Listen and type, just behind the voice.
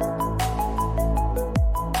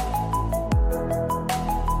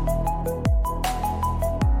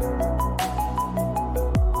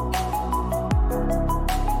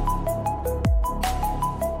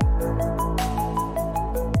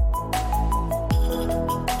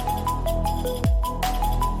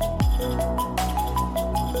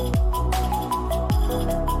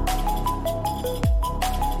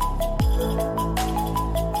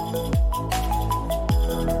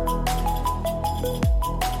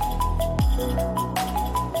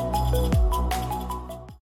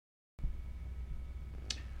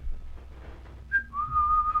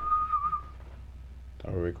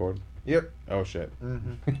Yep. Oh shit.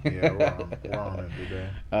 Yeah, we're on it today.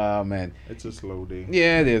 Oh man. It's a slow day.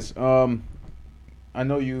 Yeah, it is. I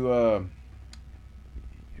know you. Hold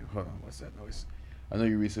on. What's that noise? I know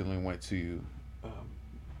you recently went to um,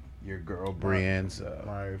 your girl Brienne's.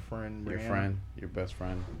 My friend, Your Brianna. friend, your best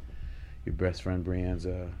friend Brienne's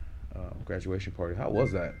graduation party. How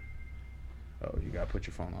was that? Oh, you gotta put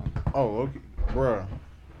your phone on. Oh, okay, bruh.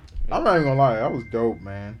 I'm not even gonna lie. That was dope,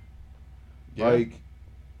 man. Yeah. Like,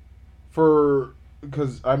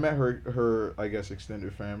 because I met her, I guess,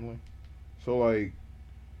 extended family. So, like,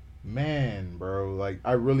 man, bro, like,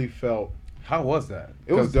 I really felt How was that?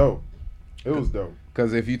 it was dope. It was dope.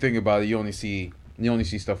 Because if you think about it, you only see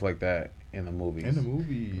stuff like that in the movies. In the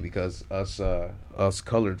movie. Because us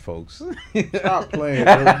colored folks. Stop playing,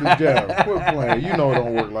 Jeff. Quit playing. You know it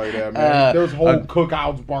don't work like that, man. There's whole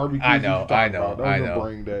cookouts, barbecues. I know. I know.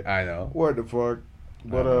 Bring that. I know. What the fuck?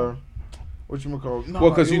 But what you call? No, Well,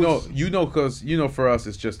 because for us,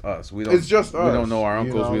 it's just us. We don't. It's just us. We don't know our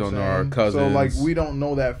uncles. what We I'm don't know our saying? cousins. So like, we don't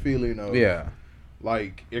know that feeling of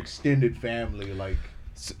like extended family, like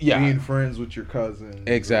yeah, being friends with your cousins,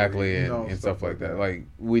 exactly, or, and stuff like that. Like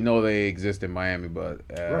we know they exist in Miami, but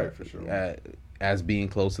right, for sure. As being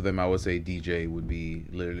close to them, I would say DJ would be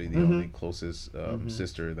literally the Mm-hmm. only closest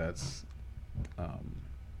sister that's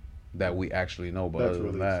that we actually know. But That's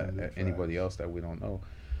other than really that, extended anybody facts. else that we don't know.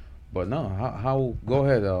 But no, how go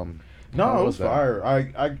ahead. No, how it was that? fire.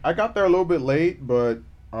 I got there a little bit late, but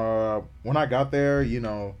when I got there,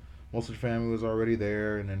 most of the family was already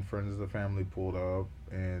there, and then friends of the family pulled up,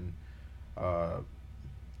 and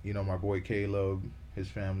my boy Caleb, his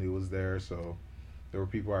family was there, so there were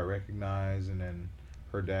people I recognized, and then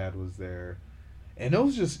her dad was there, and it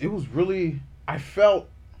was really, I felt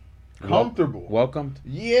comfortable. Welcomed.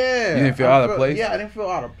 Yeah. You didn't feel out of place? Yeah, I didn't feel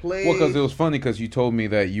out of place. Well, because it was funny because you told me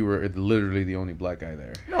that you were literally the only black guy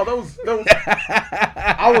there. No, that was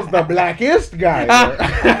I was the blackest guy there.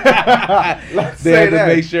 Let's They say had to that.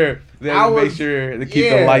 make sure. They had to make sure to keep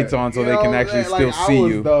the lights on so they can actually still see I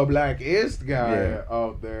was you. the blackest guy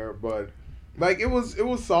out there, but like it was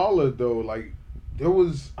solid though. Like there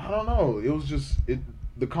was, I don't know, it was just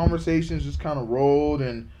the conversations just kind of rolled,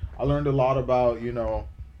 and I learned a lot about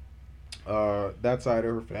that side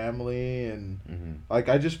of her family, and like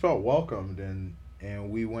I just felt welcomed, and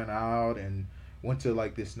we went out and went to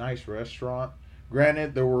like this nice restaurant.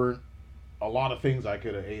 Granted, there were a lot of things I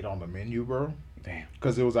could have ate on the menu, bro. Damn.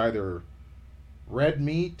 Because it was either red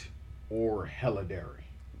meat or hella dairy.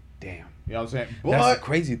 Damn. You know what I'm saying? But That's the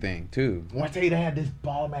crazy thing too. when I tell you they had this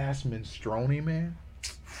bomb ass minestrone, man.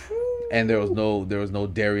 And there was no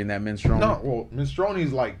dairy in that minestrone. No, well,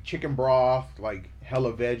 minestrone's like chicken broth, like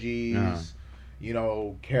hella veggies,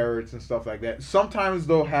 carrots and stuff like that. Sometimes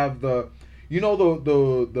they'll have the little,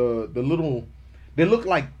 they look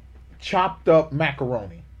like chopped up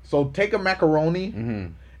macaroni. So take a macaroni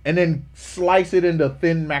and then slice it into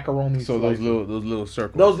thin macaroni. So slices. those little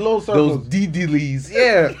circles. Those little circles. Those D-dilies.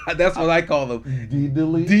 Yeah. That's what I call them.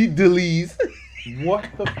 D-dilies? D-dilies. What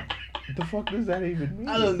the fuck does that even mean?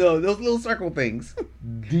 I don't know. Those little circle things.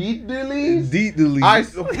 D-dilies?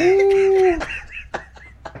 D-dilies.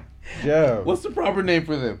 Yeah. What's the proper name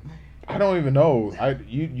for them? I don't even know.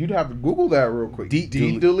 You'd have to Google that real quick.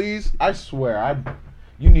 D-dilies? I swear,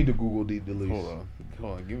 you need to Google D-dilies. Hold on.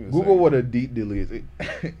 Give me a Google second. what a D-dilly is.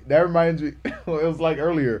 That reminds me, it was like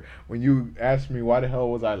earlier when you asked me why the hell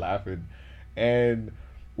was I laughing, and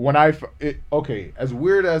when okay, as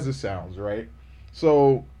weird as it sounds, right?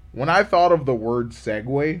 So when I thought of the word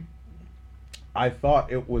Segway, I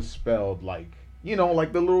thought it was spelled like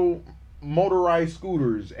like the little motorized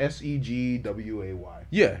scooters, Segway.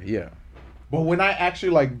 Yeah. But when I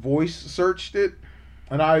actually like voice searched it,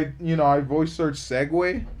 and I voice searched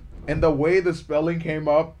Segway, and the way the spelling came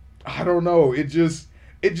up, I don't know. It just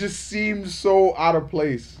seems so out of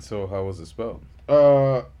place. So how was it spelled?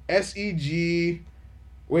 S-E-G.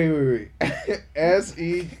 Wait.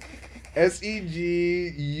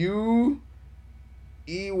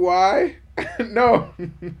 S-E-G-U-E-Y. No.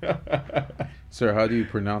 Sir, how do you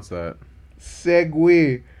pronounce that?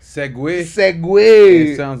 Segway.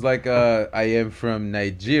 Segway. It sounds like I am from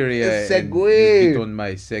Nigeria. Segway. And you get on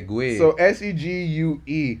my Segway. So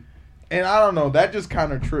S-E-G-U-E. And I don't know, that just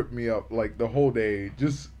kind of tripped me up like the whole day.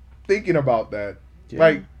 Just thinking about that. Yeah.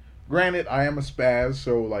 Like, granted, I am a spaz,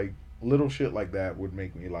 so like little shit like that would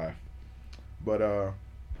make me laugh. But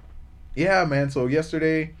yeah, man. So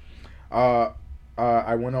yesterday, I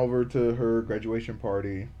went over to her graduation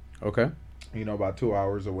party. Okay. About 2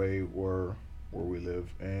 hours away where we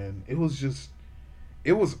live, and it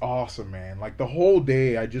was awesome, man. Like the whole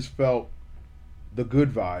day, I just felt the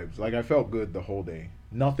good vibes. Like I felt good the whole day.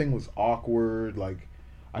 Nothing was awkward. Like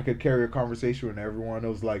I could carry a conversation with everyone. It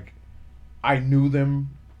was like I knew them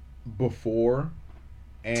before,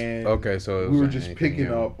 and Okay, so it we were wasn't just anything picking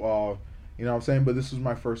new. up. You know what I'm saying? But this was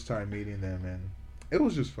my first time meeting them, and it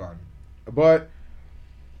was just fun. But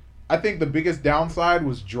I think the biggest downside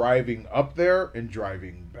was driving up there and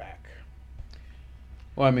driving back.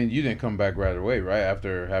 Well, I mean, you didn't come back right away, right?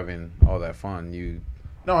 After having all that fun, you.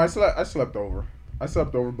 No, I slept over. I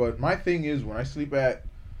slept over, but my thing is when I sleep at,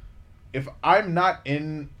 if I'm not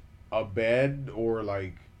in a bed or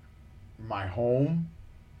like my home,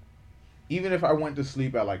 even if I went to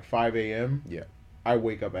sleep at like 5 a.m., Yeah. I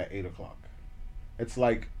wake up at 8 o'clock. It's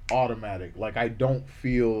like automatic. Like I don't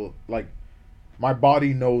feel like my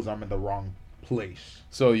body knows I'm in the wrong place.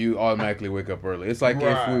 So you automatically wake up early. It's like if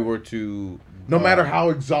Right. we were to. No matter how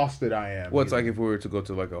exhausted I am. Well, it's like either. if we were to go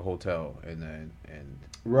to like a hotel and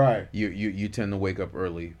Right. you tend to wake up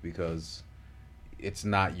early because it's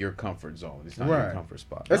not your comfort zone. It's not your Right. comfort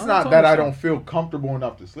spot. It's No, not it's that I understandable. don't feel comfortable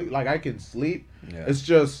enough to sleep. Like I can sleep. Yeah. It's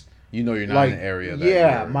just You know you're not like in an area that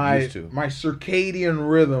yeah, you're my used to. my circadian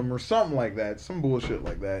rhythm or something like that, some bullshit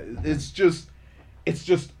like that. It's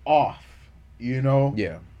just off, you know.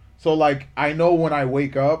 Yeah. So like I know when I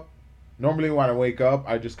wake up, normally when I wake up,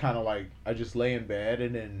 I just kind of like I just lay in bed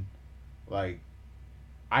and then like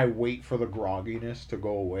I wait for the grogginess to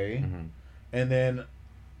go away, Mhm. and then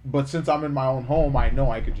but since I'm in my own home, I know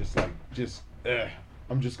I could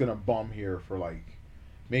I'm just gonna bum here for like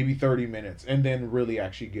maybe 30 minutes and then really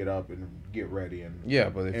actually get up and get ready and Yeah,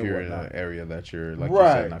 but if and you're in whatnot. an area that you're like you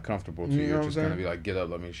Right. said not comfortable to, You know you're what just I'm gonna saying? be like, get up,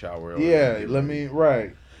 let me shower. Or yeah, get let ready. me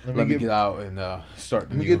right. Let me get out and start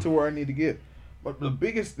the Let me new. get to where I need to get. But the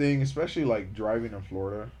biggest thing, especially like driving in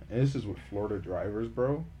Florida, and this is with Florida drivers,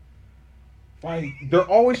 bro. Like they're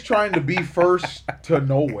always trying to be first to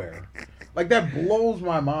nowhere. Like that blows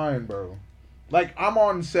my mind, bro. Like I'm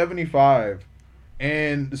on 75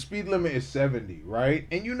 and the speed limit is 70, right?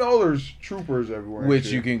 And you know there's troopers everywhere. and Which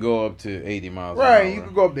shit. you can go up to 80 miles Right, an hour. you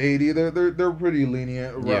could go up to 80. They're pretty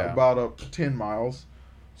lenient, Yeah. about up to 10 miles.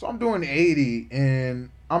 So I'm doing 80 and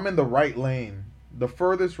I'm in the right lane, the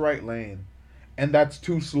furthest right lane, and that's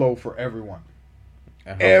too slow for everyone.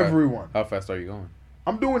 And Everyone. How fast are you going?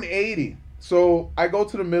 I'm doing 80. So I go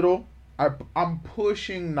to the middle. I'm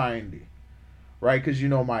pushing 90, right? Because you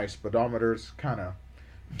know my speedometer's kind of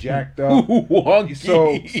jacked up. Wonky.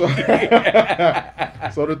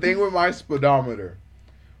 So the thing with my speedometer,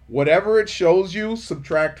 whatever it shows you,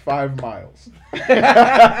 subtract 5 miles.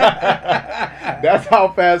 That's how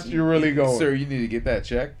fast you're really going. Sir, you need to get that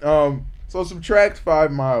checked. So subtract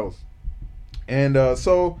 5 miles. And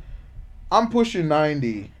so I'm pushing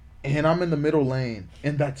 90 and I'm in the middle lane,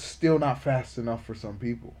 and that's still not fast enough for some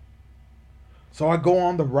people. So I go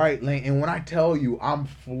on the right lane, and when I tell you I'm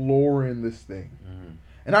flooring this thing. Mhm.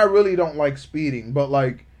 And I really don't like speeding, but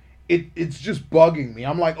like it's just bugging me.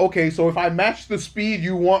 I'm like, okay, so if I match the speed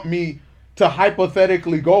you want me to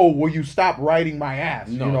hypothetically go, will you stop riding my ass?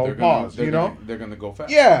 No, you know, they're pause. Gonna, you know, they're gonna go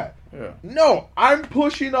fast. yeah. Yeah. No, I'm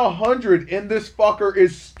pushing 100, and this fucker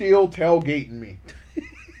is still tailgating me.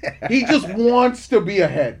 He just wants to be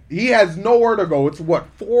ahead. He has nowhere to go. It's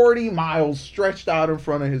 40 miles stretched out in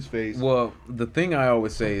front of his face. Well, the thing I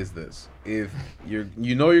always say is this: if you're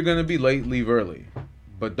gonna be late, leave early,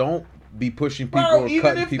 but don't be pushing people Bro, or even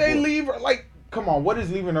cutting if people. they leave, like, come on, what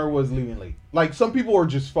is leaving early? Was leaving late? Like, some people are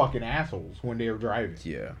just fucking assholes when they're driving.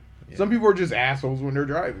 Yeah. Some people are just assholes when they're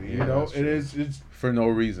driving. You Yeah, know, that's true. it's For no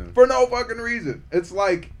reason. for no fucking reason. It's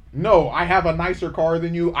like, no, I have a nicer car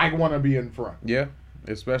than you. I want to be in front. Yeah.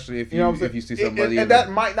 Especially if You know what I'm if you see saying? somebody and in that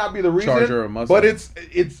a might not be the reason, Charger or Mustang. but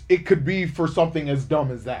it could be for something as dumb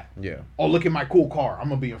as that. yeah. Oh, look at my cool car. I'm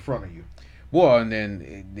gonna be in front of you. Well, and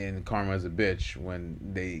then karma's a bitch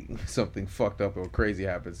when something fucked up or crazy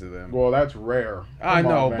happens to them. Well, that's rare. I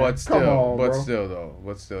Come know, on, man. but still, Come on, bro.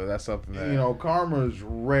 but still, that's something that You know, karma's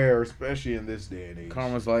rare, especially in this day and age.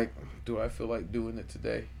 karma's like, do I feel like doing it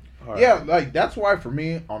today? All right. Yeah, like that's why for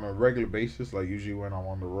me on a regular basis, like usually when I'm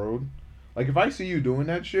on the road, like if I see you doing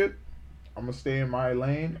that shit, I'm gonna stay in my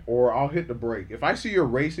lane or I'll hit the brake. If I see you're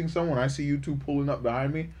racing someone, I see you two pulling up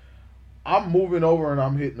behind me, I'm moving over and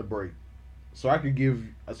I'm hitting the brake. So I could give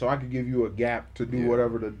you a gap to do Yeah.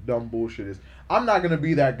 whatever the dumb bullshit is. I'm not gonna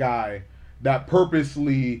be that guy that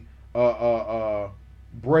purposely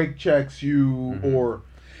brake checks you Mhm. or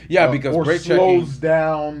Yeah, because or brake slows checking.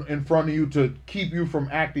 down in front of you to keep you from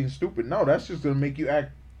acting stupid. No, that's just gonna make you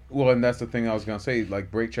act. Well, and that's the thing I was gonna say.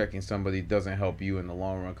 Like brake checking somebody doesn't help you in the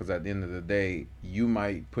long run because at the end of the day, you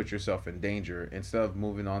might put yourself in danger instead of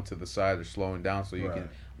moving on to the side or slowing down so you Right.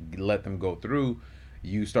 can let them go through.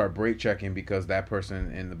 you start brake checking because that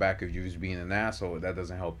person in the back of you is being an asshole. That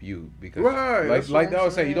doesn't help you because, Right, that's like what they I'm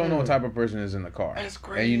always say, you don't know what saying. type of person is in the car. That's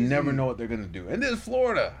And you never crazy. know what they're gonna do. And this is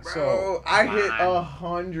Florida, Bro, so I come hit on.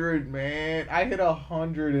 100, man. I hit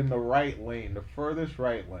 100 in the right lane, the furthest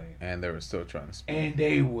right lane. And they were still trying to speed. And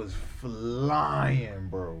they was flying,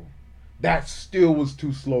 bro. That still was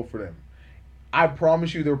too slow for them. I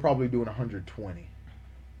promise you, they were probably doing 120.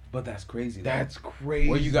 But that's crazy. That's crazy.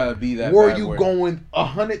 Well, you gotta be that. Were bad you where- going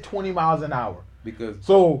 120 miles an hour? Because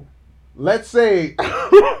So, let's say,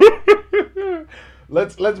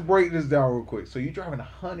 let's break this down real quick. So you're driving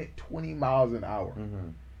 120 miles an hour.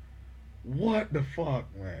 Mhm. What the fuck,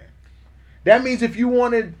 man? That means if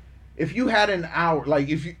you had an hour, like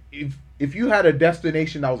if you had a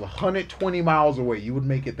destination that was 120 miles away, you would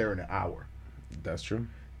make it there in an hour. that's true.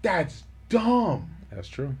 That's dumb. That's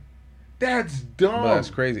true. That's dumb. But that's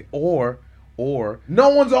crazy. Or No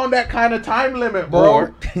one's on that kind of time limit, bro. Or-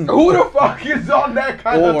 Who the fuck is on that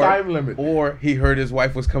kind of time limit? Or he heard his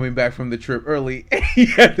wife was coming back from the trip early. And he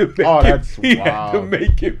had to make That's he had to wild.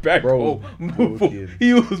 make it back Bro was home. Before booking.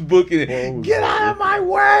 he was booking it. Bro was Get out of my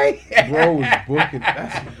way, Bro was booking.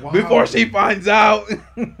 That's wild. before she finds out.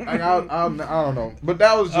 Like, I don't know, but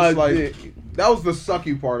that was just that was the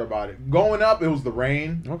sucky part about it. Going up, it was the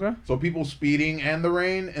rain, Okay. so people speeding and the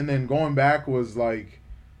rain, and then going back was like,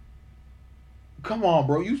 come on,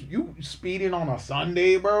 bro, you speeding on a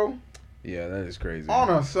Sunday, bro? Yeah, that is crazy. On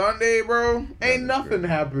a Sunday, bro? That Ain't is nothing crazy.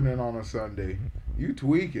 happening on a Sunday. You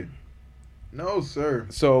tweaking? No, sir.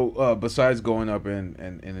 So besides going up and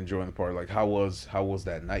enjoying the party, like how was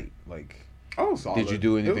that night? Like, Oh, solid. did you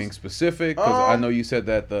do It anything was- specific? Because I Um, know you said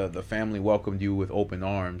that the family welcomed you with open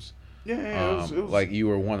arms. Yeah, it was Like you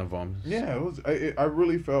were one of them. yeah, it was. I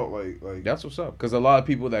really felt like That's what's up. Because a lot of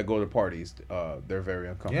people that go to parties, they're very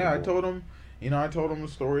uncomfortable. yeah. I told him, I told him the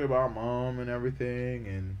story about mom and everything,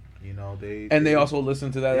 and And they also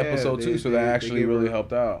listened to that Yeah, episode too, so they that actually gave really her-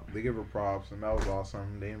 helped out. they give her props, and that was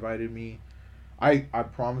awesome. They invited me. I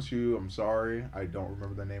promise you, I'm sorry, I don't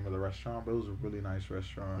remember the name of the restaurant, but it was a really nice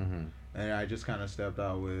restaurant, Hmm. and I just kind of stepped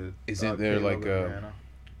out with. Isn't there Caleb like and a Hannah.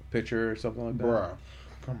 picture or something like that? Bruh,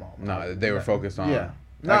 come on. Nah, man. they were focused on. Yeah,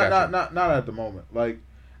 I got you. not at the moment. Like,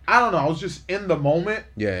 I don't know. I was just in the moment.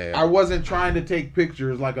 Yeah. I wasn't trying to take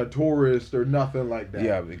pictures like a tourist or nothing like that.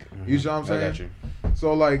 Yeah. You see what I'm saying? I got you.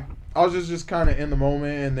 So like, I was just kind of in the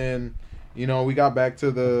moment, and then, we got back to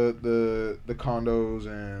the condos,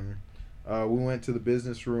 and we went to the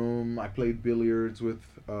business room. I played billiards with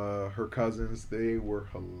her cousins. They were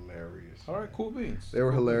hilarious. All right, cool beans. They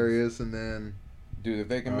were Cool beans. hilarious, and then Dude, if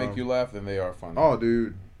they can make you laugh, then they are funny. oh,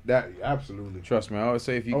 dude, that absolutely Trust me, I always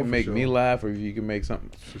say if you Oh, can for make sure. me laugh or if you can make something,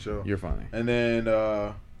 for sure. you're funny. And then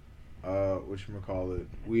whatchamacallit,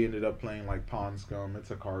 we ended up playing like Pawn Scum.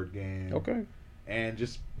 It's a card game. Okay. And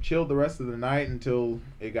just chilled the rest of the night until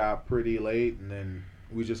it got pretty late, and then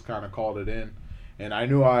we just kind of called it in. And I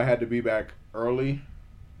knew I had to be back early,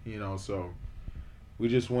 so we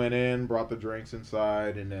just went in, brought the drinks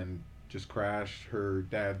inside, and then just crashed. Her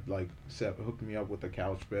dad hooked me up with a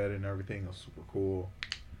couch bed and everything. It was super cool.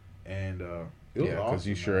 And it was Yeah, because awesome,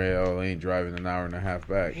 you sure man. hell ain't driving an hour and a half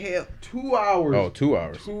back. Hell, 2 hours. Oh, 2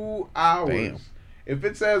 hours. 2 hours. Damn. If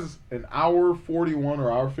it says an hour 41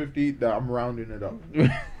 or hour 50, I'm rounding it up.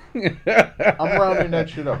 I'm rounding that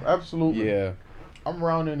shit up. Absolutely. Yeah. I'm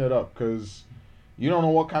rounding it up because you don't know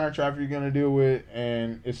what kind of traffic you're going to deal with,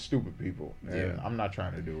 and it's stupid people. And Yeah. I'm not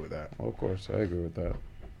trying to deal with that. Well, of course, I agree with that.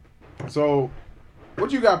 So,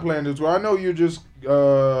 what you got planned this week? I know you just,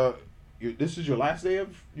 this is your last day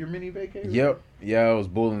of your mini vacation? Yep. Yeah, I was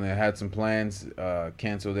bulling it. Had some plans,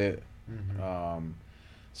 canceled it. Mhm.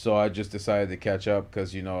 So I just decided to catch up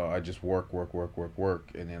because, I just work.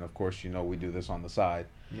 And then, of course, we do this on the side.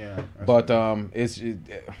 Yeah. that's But right.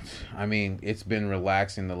 it's been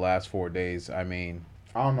relaxing the last 4 days. I mean,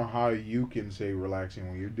 I don't know how you can say relaxing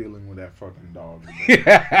when you're dealing with that fucking dog.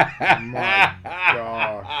 My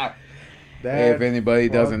God. That if anybody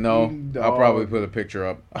doesn't know, fucking I'll probably dog. put a picture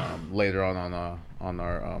up later on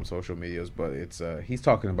our social medias. But it's he's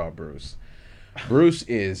talking about Bruce. Bruce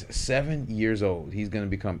is 7 years old. He's gonna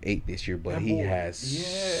become 8 this year, but That he boy- has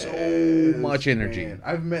so Yes, much energy. man.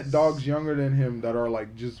 I've met dogs younger than him that are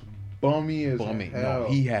like just bummy as Bummy. hell. No,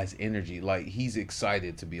 he has energy. Like he's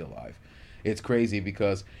excited to be alive. It's crazy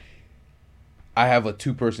because I have a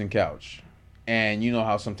 2-person couch. And you know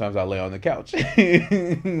how sometimes I lay on the couch.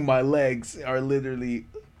 My legs are literally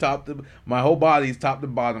my whole body's top to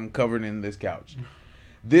bottom covered in this couch.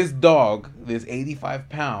 This dog, this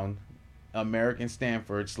 85-pound American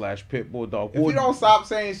Stanford / pit bull dog. If you don't stop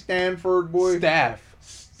saying Stanford, boy.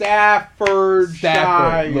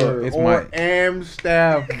 Staffordshire. Look, it's or my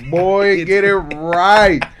Amstaff. Boy, get it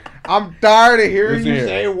right. I'm tired of hearing Listen you here.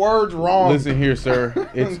 say words wrong. Listen here, sir.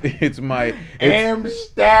 It's my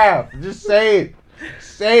Amstaff. Just say it.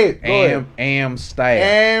 Say it. Go ahead. Amstaff.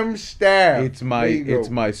 Amstaff. It's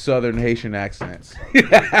my Southern Haitian accents.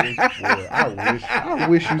 I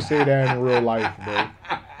wish you say that in real life, bro.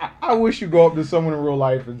 I wish you go up to someone in real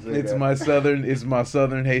life and say It's that. my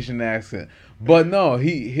Southern Haitian accent. But no,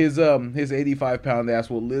 his 85-pound ass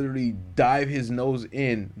will literally dive his nose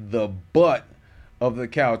in the butt of the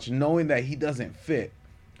couch, knowing that he doesn't fit,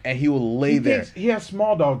 and he will lay there. He has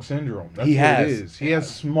small dog syndrome. That's He what has. it is. He has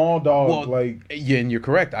small dog Yeah, and you're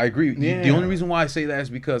correct. I agree. Yeah. The only reason why I say that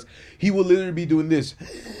is because he will literally be doing this.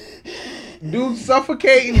 Dude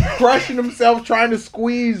suffocating, crushing himself, trying to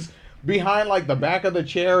squeeze behind like the back of the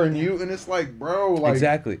chair, and it's like, bro, like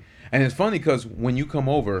Exactly. And it's funny because when you come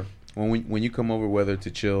over, when you come over, whether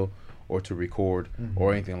to chill or to record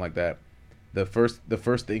or anything like that, the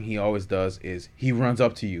first thing he always does is he runs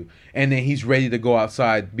up to you, and then he's ready to go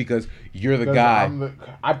outside because you're the guy.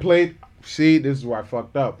 I played. See, this is where I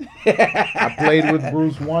fucked up. I played with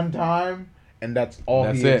Bruce one time, and that's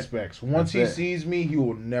all he expects. Once he sees me, he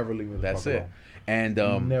will never leave me. That's it. Alone. And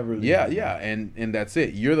Never leave yeah, me. yeah, and that's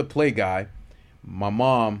it. You're the play guy. My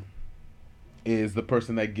mom is the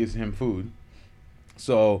person that gives him food.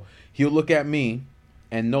 So he'll look at me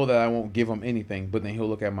and know that I won't give him anything, but then he'll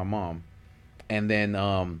look at my mom, and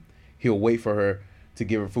then he'll wait for her to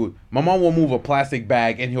give her food. My mom will move a plastic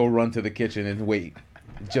bag and he'll run to the kitchen and wait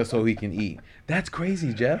just so he can eat. That's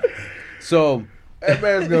crazy, Jeff. So That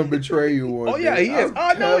man's gonna betray you one oh yeah, day. he is. I'm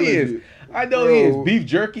I know he telling is. you. I know Bro, he is. Beef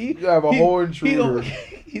jerky. You have a whole intruder.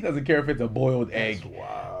 He doesn't care if it's a boiled egg.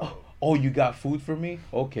 Wow. Oh, you got food for me?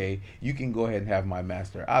 Okay, you can go ahead and have my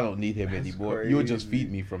master. I don't need him anymore. You'll just crazy.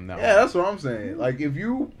 feed me from now Yeah, on. that's what I'm saying. Like if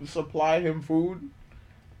you supply him food,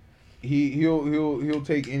 he'll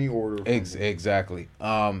take any order. From you. Exactly.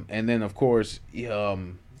 And then of course, he's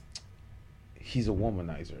a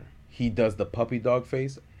womanizer. He does the puppy dog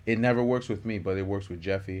face. It never works with me, but it works with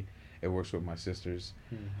Jeffy. It works with my sisters.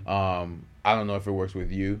 I don't know if it works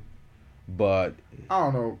with you, but I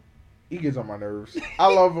don't know. He gets on my nerves. I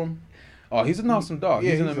love him. oh, he's an awesome dog.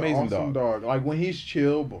 Yeah, he's an amazing awesome dog. Like when he's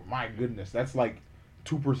chill, but my goodness, that's like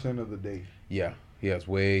 2% of the day. Yeah, he has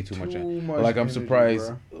way too much. Too much Like I'm energy,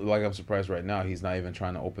 surprised. bro. Like I'm surprised right now. He's not even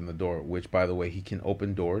trying to open the door. Which, by the way, he can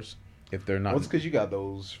open doors if they're not. Well, it's because you got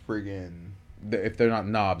those friggin'. If they're not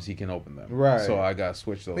knobs, he can open them. Right. So I got to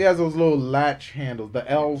switch those. He has those little latch handles, the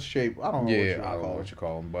L shape. I don't know. Yeah, what I don't know what you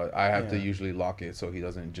call them, but I have to Yeah. usually lock it so he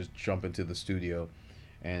doesn't just jump into the studio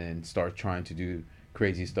and start trying to do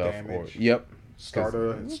crazy stuff. Damage. Or yep, Start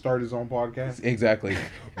his own podcast. exactly.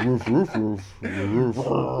 roof.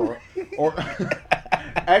 Or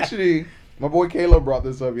actually, my boy Caleb brought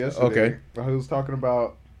this up yesterday. Okay. He was talking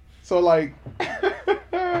about like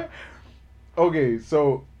okay,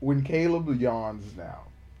 so when Caleb yawns now,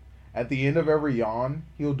 at the end of every yawn,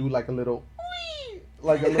 he'll do like a little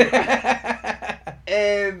like a little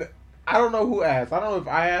and I don't know who asked. I don't know if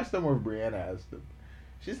I asked him or if Brianna asked him.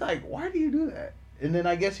 She's like, "Why do you do that?" And then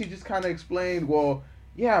I guess he just kind of explained, well,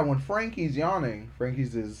 yeah, when Frankie's yawning,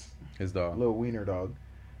 Frankie's His dog. little wiener dog.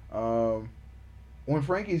 When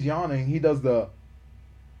Frankie's yawning, he does the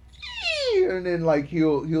and then like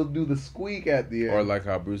he'll do the squeak at the end. Or like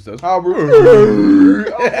how Bruce does. How Bruce?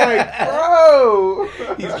 I was like, bro.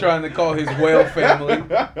 He's trying to call his whale family.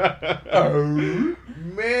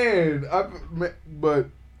 Man, but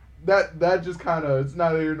that just kind of, it's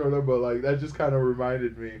not here nor there, but like that just kind of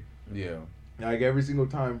reminded me. Yeah. Like every single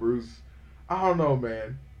time Bruce, I don't know,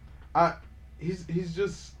 man. He's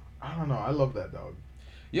just, I don't know. I love that dog.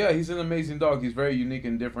 Yeah, he's an amazing dog. He's very unique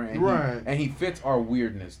and different, and Right. he fits our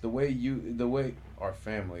weirdness. The way our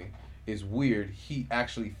family is weird, he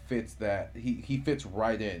actually fits that. He fits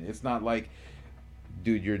right in. It's not like,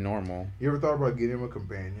 dude, you're normal. You ever thought about getting him a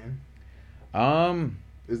companion? Um,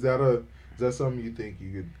 Is that something you think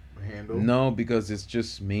you could handle? no, because it's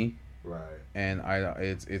just me, Right. and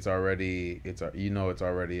it's already it's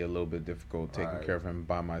already a little bit difficult taking Right. care of him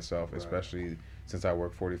by myself, Right. especially since I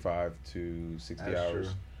work 45 to 60 That's hours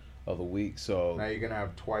true. of the week. So Now you're gonna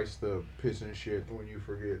have twice the piss and shit when you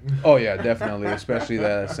forget. oh yeah, definitely, especially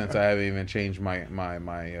that since I haven't even changed my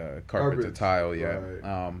carpet to Carpets, tile yet.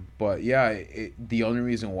 right. But yeah, the only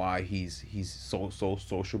reason why he's so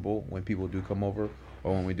sociable when people do come over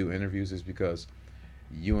or when we do interviews is because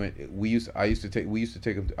I used to take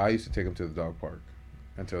him to the dog park,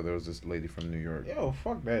 until there was this lady from New York. Yo,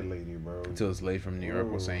 fuck that lady, bro. Until this lady from New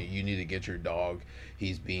York was Whoa. saying, you need to get your dog.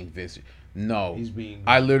 He's being vicious. No. He's being.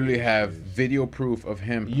 I literally have vicious. video proof of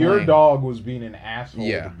him Your playing. dog was being an asshole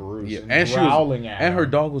Yeah, to Bruce. yeah. And And she was, growling at and her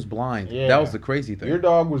him. dog was blind. Yeah. That was the crazy thing. Your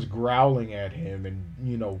dog was growling at him and,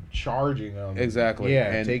 charging him. Exactly.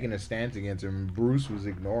 Yeah, And- taking a stance against him. Bruce was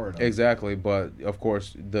ignoring him. Exactly, but of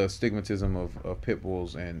course the stigmatism of pit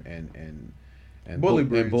bulls and Bully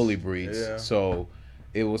bully breeds. breeds. Yeah. So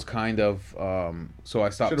it was kind of so I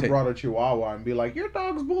stopped. Should have brought a Chihuahua and be like, your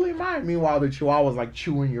dog's bullying mine. Meanwhile, the Chihuahua's like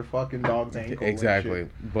chewing your fucking dog's ankle. Exactly, And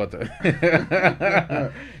shit. but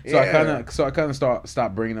Yeah. I kind of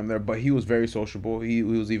stopped bringing him there. But he was very sociable. He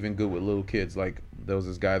was even good with little kids. Like there was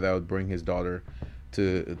this guy that would bring his daughter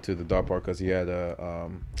to the dog park because he had a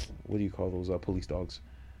what do you call those police dogs?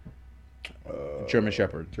 German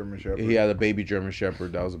Shepherd. German Shepherd. He had a baby German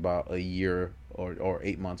Shepherd that was about a year or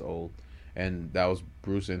 8 months old, and that was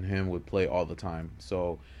Bruce and him would play all the time.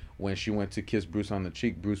 So when she went to kiss Bruce on the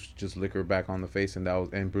cheek, Bruce would just lick her back on the face,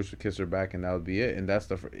 and Bruce would kiss her back, and that would be it. And that's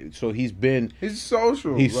so he's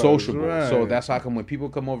social. he's right, sociable. right. So that's how come when people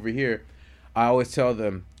come over here, I always tell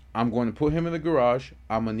them, I'm going to put him in the garage.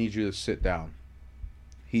 I'm gonna need you to sit down.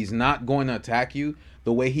 He's not going to attack you.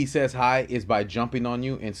 The way he says hi is by jumping on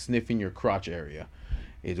you and sniffing your crotch area.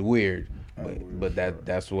 It's weird, but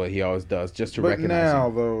that's what he always does, just to But recognize now,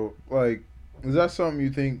 him. though, like, is that something you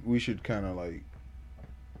think we should kind of, like,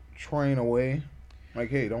 train away? Like,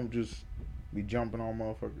 hey, don't just be jumping on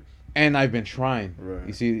motherfuckers. And I've been trying. Right.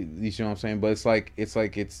 You see what I'm saying? But it's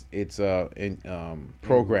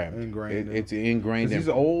programmed. Ingrained. It's ingrained. 'Cause he's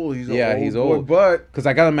old. He's Yeah, an old he's boy, old. But Because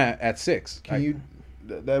I got him at 6. can you?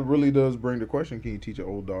 That really does bring the question: can you teach an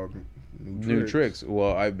old dog New tricks.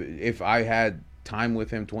 Well, if I had time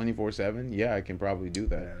with him 24/7, yeah, I can probably do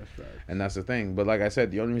that. Yeah, that's right. And that's the thing. But like I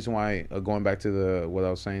said, the only reason why, going back to what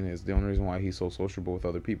I was saying, is the only reason why he's so sociable with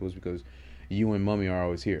other people is because you and Mummy are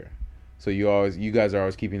always here. So you guys are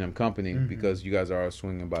always keeping him company because you guys are always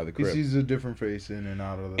swinging by the He crib. sees a different face in and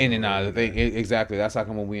out of the thing. Exactly. That's how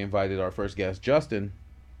come when we invited our first guest, Justin,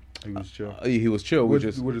 He was chill. he was chill. With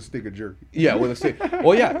a stick of jerky. Yeah, with a stick.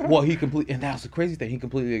 Well, yeah. Well, and that was the crazy thing. He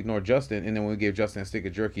completely ignored Justin, and then when we gave Justin a stick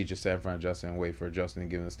of jerky, he just sat in front of Justin and waited for Justin to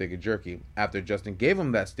give him a stick of jerky. After Justin gave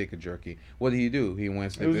him that stick of jerky, what did he do? He went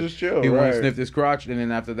and sniffed It was just chill, He went and right. sniffed his crotch, and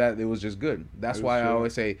then after that, it was just good. That's It was why I chill.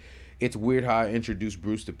 always say it's weird how I introduce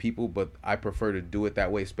Bruce to people, but I prefer to do it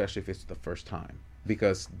that way, especially if it's the first time.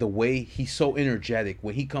 Because the way he's so energetic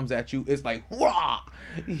when he comes at you, it's like, wah!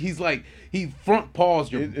 He's like, he front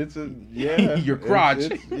paws your your crotch.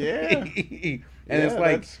 Yeah. And it's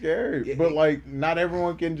like, that's scary. But like, not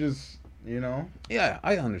everyone can just, yeah,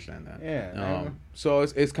 I understand that. Yeah, man. So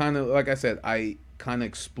it's kind of like I said, I kind of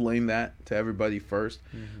explain that to everybody first,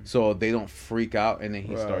 so they don't freak out, and then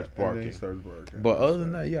he starts barking. But other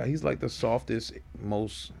than that, yeah, he's like the softest,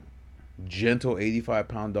 most gentle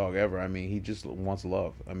 85-pound dog ever. I mean, he just wants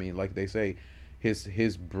love. I mean, like they say,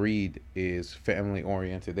 his breed is family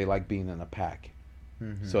oriented. They like being in a pack.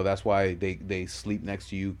 So that's why they sleep next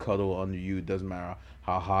to you, cuddle under you. It doesn't matter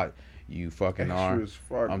how hot you fucking are.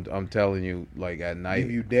 I'm telling you, like at night,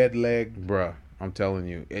 Give you dead leg. bruh. I'm telling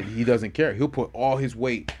you, and he doesn't care. He'll put all his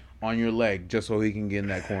weight on your leg just so he can get in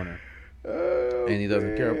that corner, and he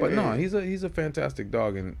doesn't care. But no, he's a fantastic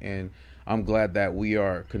dog, and I'm glad that we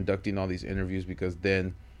are conducting all these interviews because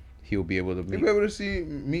then he'll be able to You'll be able to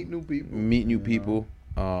meet new people.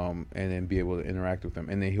 And then be able to interact with them,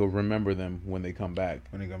 and then he'll remember them when they come back.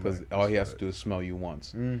 Because all he has to do is smell you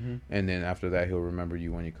once, and then after that he'll remember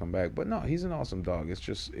you when you come back. But no, he's an awesome dog. It's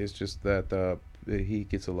just that he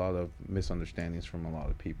gets a lot of misunderstandings from a lot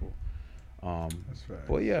of people. That's right.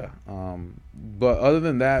 But yeah, but other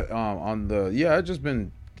than that, I've just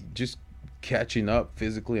been catching up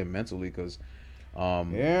physically and mentally because.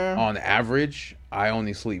 On average, I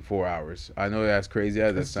only sleep 4 hours. I know that's crazy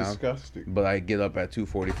as that sounds, disgusting. but I get up at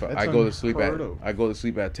 2:45. That's I go to sleep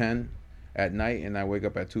unheard at 10 at night, and I wake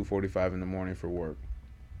up at 2:45 in the morning for work.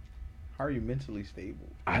 How are you mentally stable?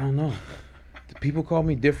 I don't know. People call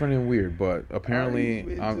me different and weird, but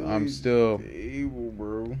apparently I'm still stable,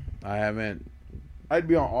 bro. I haven't. I'd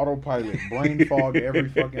be on autopilot, brain fog every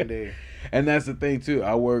fucking day. And that's the thing too.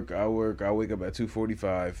 I wake up at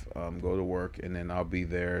 2:45, go to work, and then I'll be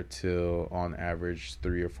there till on average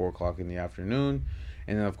 3 or 4 o'clock in the afternoon.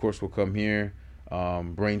 And then of course we'll come here,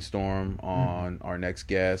 brainstorm on our next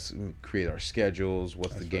guest, create our schedules,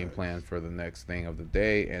 what's the game plan for the next thing of the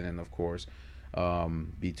day, and then of course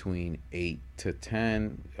between 8 to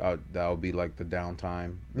 10, that'll be like the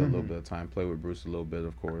downtime, a little bit of time, play with Bruce a little bit,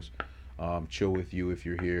 of course, chill with you if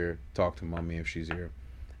you're here, talk to Mummy if she's here.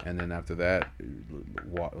 and then after that,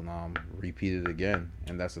 repeat it again.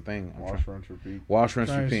 And that's the thing. Wash, rinse, repeat. Wash, rinse,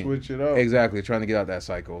 Trying to repeat. switch it up. Exactly, trying to get out that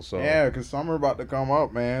cycle. So Yeah, because summer about to come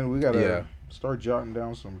up, man. We gotta Yeah. start jotting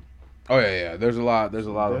down some Oh yeah. There's a lot of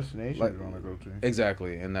destinations like- we want to go to.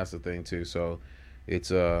 exactly, and that's the thing too. So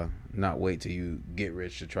it's not wait till you get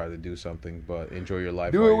rich to try to do something, but enjoy your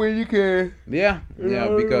life. Do while it you- when you can. Yeah, Yeah.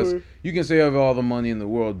 because you can save all the money in the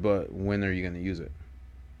world, but when are you going to use it?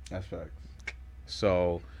 That's facts.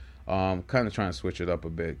 So, kind of trying to switch it up a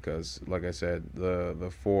bit because, like I said,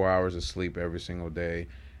 the 4 hours of sleep every single day,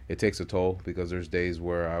 it takes a toll because there's days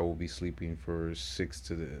where I will be sleeping for 6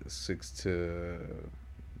 to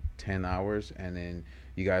 10 hours, and then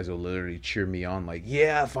you guys will literally cheer me on like,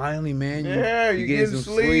 yeah, finally, man. Yeah, you getting getting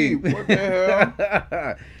sleep. What the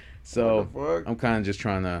hell? So What the fuck? I'm kind of just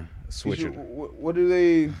trying to switch it. What do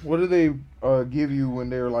they give you when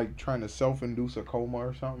they're like trying to self-induce a coma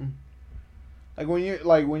or something? Like when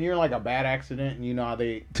you're in like a bad accident and you know how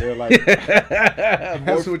they're like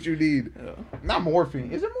that's what you need. Not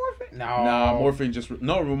morphine. Is it morphine? No. Nah, morphine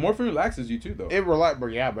morphine relaxes you too though. It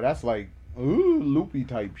but that's like loopy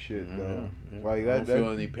type shit though. Yeah. Like I don't feel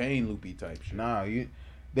any pain, loopy type shit. Nah,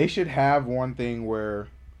 they should have one thing where,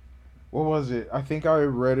 what was it? I think I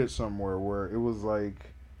read it somewhere where it was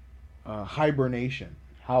like hibernation.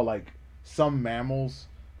 How like some mammals,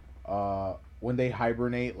 when they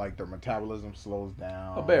hibernate, like their metabolism slows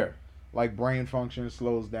down. A bear. Like brain function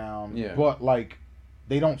slows down. Yeah. But like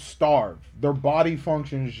they don't starve. Their body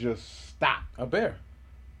functions just stop. A bear.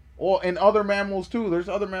 Well, and other mammals too. There's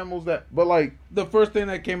other mammals but like. The first thing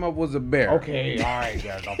that came up was a bear. Okay, all right,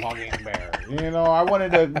 there's a fucking bear. You know, I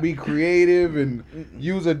wanted to be creative and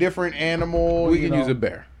use a different animal. We can use a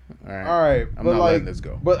bear. All right. All right, I'm but not like, letting this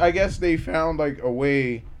go. But I guess they found like a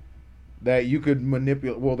way that you could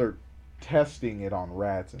manipulate. Well, they're testing it on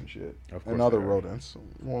rats and shit Of course and other they are. rodents.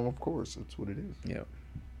 Well, of course, that's what it is. Yeah.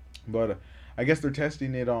 But I guess they're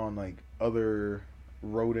testing it on like other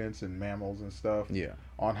rodents and mammals and stuff. Yeah.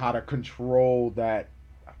 On how to control that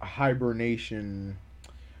hibernation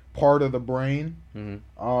part of the brain.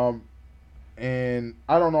 Mm-hmm. And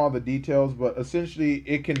I don't know all the details, but essentially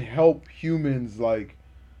it can help humans like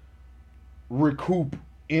recoup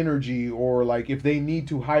energy, or like if they need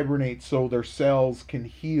to hibernate so their cells can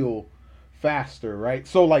heal faster, right?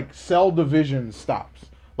 So like cell division stops.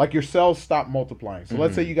 Like your cells stop multiplying. So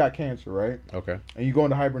let's say you got cancer, right? Okay. And you go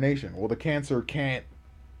into hibernation. Well, the cancer can't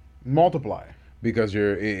multiply. Because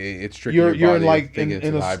it's tricking You're your in body like thinking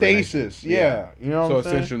in it's a hibernation. stasis. Yeah. You know So what I'm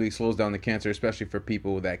saying? essentially slows down the cancer, especially for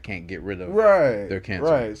people that can't get rid of Right. their cancer.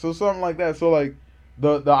 Right. So something like that. So like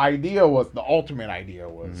the idea was, the ultimate idea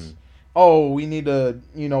was, Mhm. oh, we need to,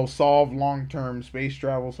 solve long-term space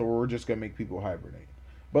travel, so we're just going to make people hibernate.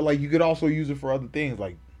 But like you could also use it for other things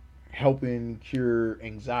like helping cure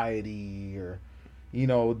anxiety or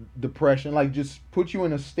depression, like just put you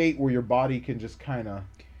in a state where your body can just kind of.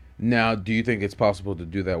 Now, do you think it's possible to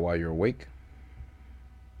do that while you're awake?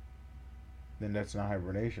 Then that's not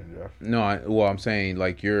hibernation, Jeff. No, I'm saying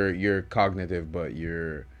like you're cognitive, but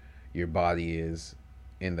your body is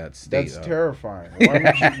in that state. That's terrifying. Why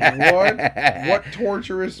would you, what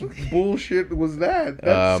torturous bullshit was that?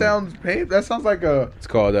 That sounds painful. That sounds like a. It's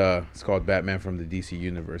called Batman from the DC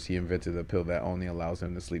universe. He invented a pill that only allows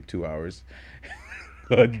him to sleep 2 hours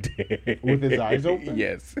a day With his eyes open?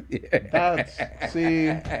 Yes. That's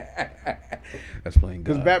playing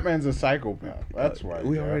because God. Batman's a psychopath. That's why.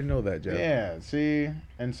 We Jeff. already know that, Jeff. Yeah. See,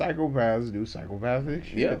 and psychopaths do psychopathic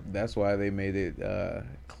shit. Yep, that's why they made it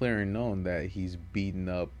clear and known that he's beating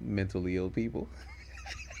up mentally ill people.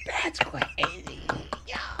 That's crazy.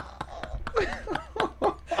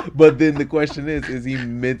 But then the question is he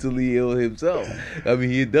mentally ill himself? I mean,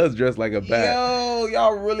 he does dress like a bat. Yo,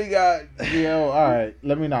 y'all really got. All right.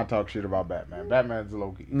 Let me not talk shit about Batman. Batman's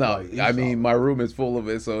low key. No, Like, he's I mean, solid. my room is full of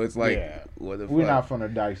it, so it's like, Yeah. what the We're fuck? not gonna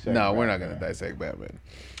dissect. No, we're not Batman. going to dissect Batman.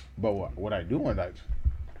 But what I do want to dissect.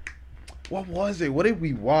 What was it? What did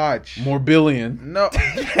we watch? Morbillion. No.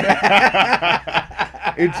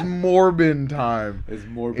 It's Morbin time. It's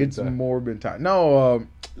Morbin It's time. Morbin time. No,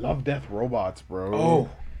 Love, Death, Robots, bro. Oh,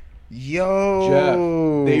 Yo.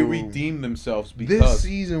 Jeff, they redeemed themselves This because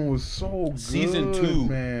season was so good, Season 2,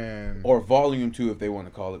 man. or Volume 2, if they want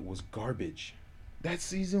to call it, was garbage. That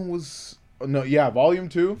season was Volume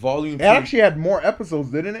 2. Volume It 2. actually had more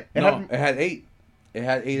episodes, didn't it? It No, had- it had 8. It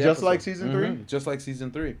had 8 Just like episodes. season 3? Mhm, just like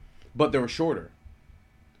season 3. But they were shorter.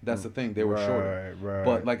 That's the thing. They were shorter. Right.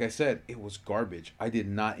 But like I said, it was garbage. I did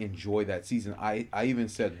not enjoy that season. I even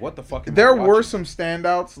said, what the fuck am I there were watching? some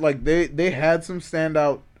standouts. Like they had some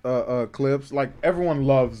standout clips. Like everyone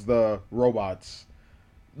loves the robots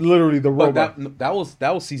Literally the But robot.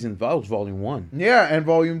 that was season. That was volume 1. Yeah, and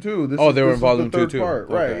volume 2. They were in volume the third 2 too. part.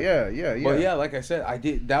 Right? Okay. Yeah. But yeah, like I said, I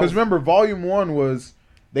did. That Because was remember, volume 1 was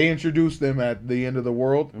they introduced them at the end of the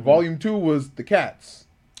world. Mm-hmm. Volume 2 was the cats.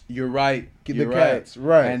 You're right. The You're cats,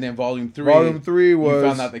 right. And then volume 3. Volume 3 was you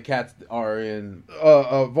found out the cats are in.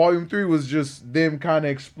 Volume 3 was just them kind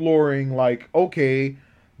of exploring, like, okay,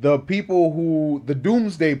 the people who the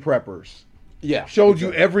Doomsday Preppers. Yeah. Showed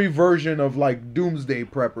you every version of like Doomsday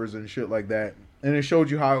Preppers and shit like that, and it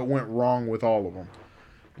showed you how it went wrong with all of them,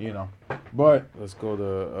 you know. But let's go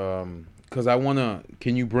to because I wanna.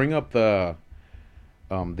 Can you bring up the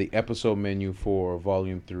episode menu for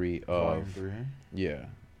volume 3 of volume 3. Yeah,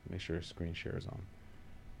 make sure screen share is on.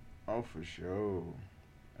 Oh, for sure.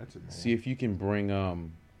 That's amazing. See if you can bring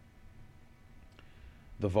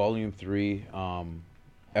the volume 3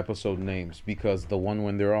 episode names, because the one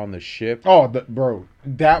when they're on the ship. Oh, bro,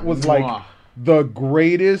 that was like the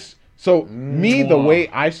greatest. So the way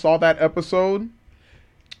I saw that episode,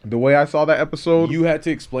 you had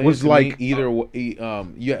to explain was it to like me either.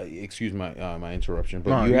 Yeah, excuse my interruption,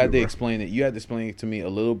 but you had to explain it. You had to explain it to me a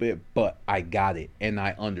little bit, but I got it and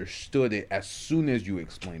I understood it as soon as you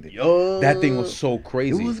explained it. That thing was so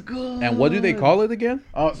crazy. It was good. And what do they call it again?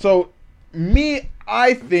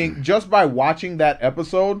 I think just by watching that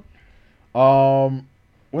episode,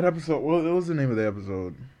 what episode? What was the name of the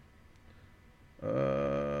episode?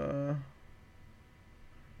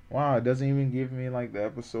 Wow, it doesn't even give me like the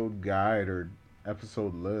episode guide or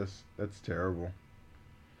episode list. That's terrible.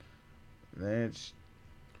 That's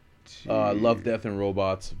Love, Death, and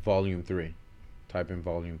Robots, Volume 3. Type in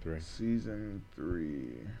Volume 3. Season 3.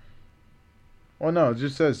 Well, no, it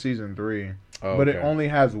just says Season 3. Oh, but okay. it only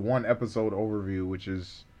has one episode overview, which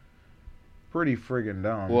is pretty friggin'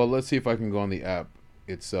 dumb. Well, let's see if I can go on the app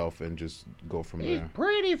itself and just go from there. It's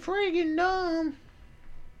pretty friggin' dumb.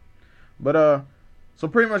 But, so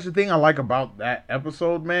pretty much the thing I like about that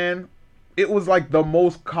episode, man, it was like the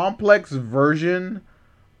most complex version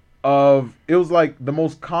of, it was like the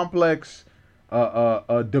most complex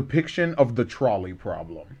depiction of the trolley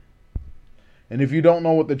problem. And if you don't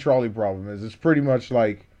know what the trolley problem is, it's pretty much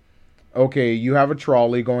like, okay, you have a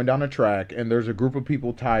trolley going down a track and there's a group of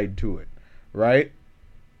people tied to it, right?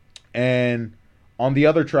 And on the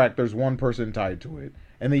other track, there's one person tied to it.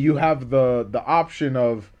 And then you have the option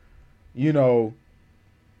of, you know,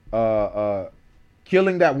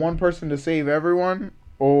 killing that one person to save everyone,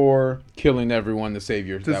 or killing everyone to save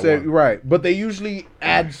yours. Right. But they usually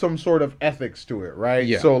add some sort of ethics to it, right?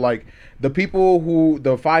 Yeah. So like the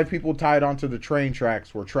 5 people tied onto the train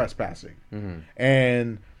tracks were trespassing. Mm-hmm.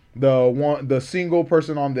 And the single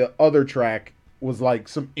person on the other track was like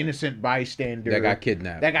some innocent bystander that got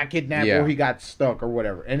kidnapped. Yeah. Or he got stuck or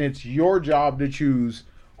whatever. And it's your job to choose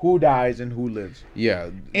who dies and who lives. Yeah.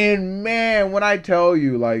 And man, when I tell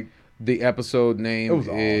you, like, the episode name is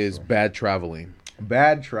awesome. Bad Traveling.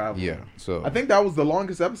 Bad Traveling. Yeah. So I think that was the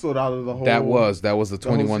longest episode out of the whole. That was the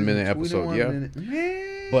 21-minute episode. 21 Yeah.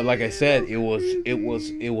 Man. But like I said, it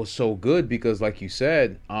was so good because, like you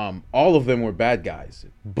said, all of them were bad guys.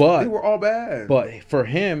 But they were all bad. But for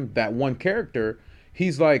him, that one character,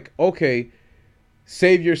 he's like, okay,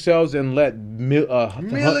 save yourselves and let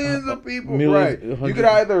millions of people. Right. You could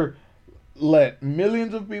either let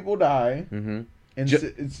millions of people die, mm-hmm.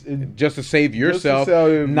 and just to save yourself,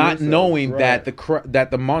 not knowing that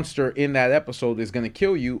the monster in that episode is going to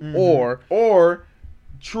kill you, mm-hmm. or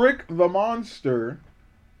trick the monster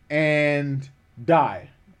and die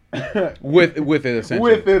with it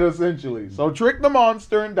essentially. So trick the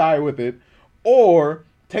monster and die with it, or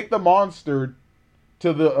take the monster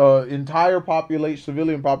to the entire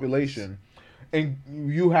civilian population, and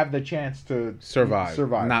you have the chance to survive,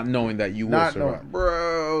 not knowing that you will survive.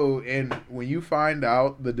 Bro, and when you find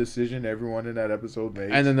out the decision everyone in that episode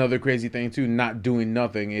made. And another crazy thing too, not doing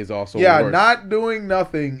nothing is also worse. Not doing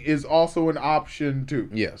nothing is also an option too.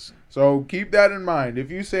 Yes. So keep that in mind. If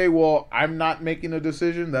you say, well, I'm not making a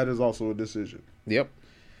decision, that is also a decision. Yep.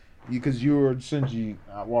 Because you're essentially,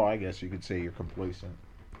 well, I guess you could say you're complacent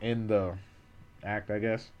in the act, I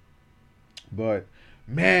guess. But,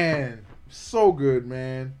 man, so good,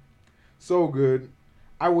 man. So good.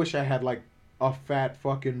 I wish I had, like, a fat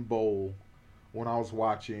fucking bowl when I was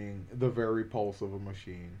watching The Very Pulse of a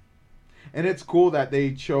Machine. And it's cool that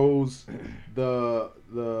they chose the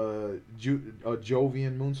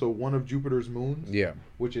Jovian moon, so one of Jupiter's moons. Yeah.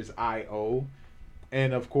 Which is Io.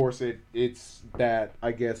 And of course it's that,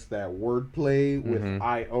 I guess, that wordplay with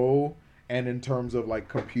Io, and in terms of like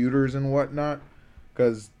computers and whatnot,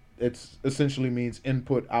 because it's essentially means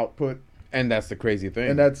input output. And that's the crazy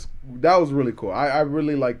thing. And that was really cool. I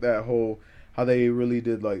really like that whole how they really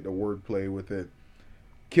did like the wordplay with it.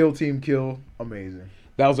 Kill Team Kill, amazing.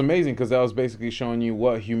 That was amazing because that was basically showing you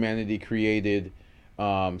what humanity created,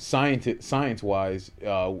 science wise,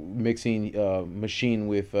 mixing machine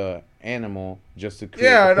with animal just to create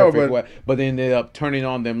Yeah, the I know, perfect but- way. But they ended up turning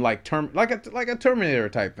on them like a Terminator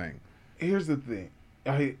type thing. Here's the thing,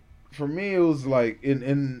 for me it was like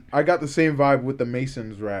in I got the same vibe with the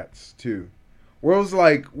Masons rats too, where it was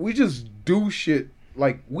like we just do shit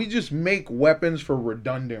like we just make weapons for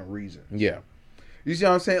redundant reasons. Yeah. You see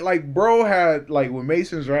what I'm saying? Like, bro had, like, with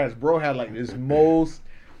Mason's Rats, bro had, like,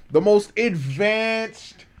 the most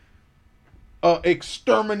advanced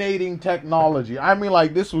exterminating technology. I mean,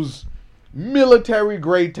 like, this was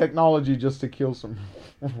military-grade technology just to kill some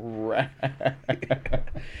rats.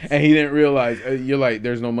 And he didn't realize, you're like,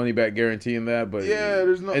 there's no money back guarantee in that, but Yeah,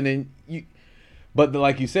 there's no... And then but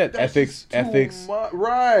like you said, ethics, right? Ethics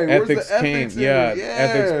Where's the came, ethics in yeah, it?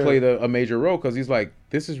 ethics played a major role because he's like,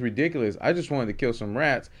 this is ridiculous. I just wanted to kill some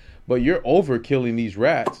rats, but you're over killing these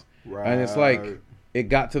rats, and it's like it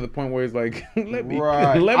got to the point where it's like, let me.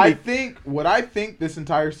 I think this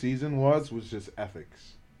entire season was just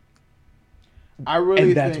ethics. I really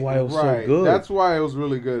and that's think, why it was so good. That's why it was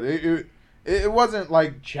really good. It wasn't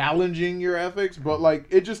like challenging your ethics, but like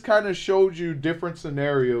it just kind of showed you different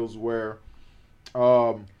scenarios where,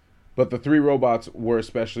 But the three robots were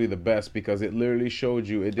especially the best because it literally showed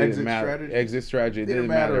you it didn't Exit matter. strategy. Exit strategy. It didn't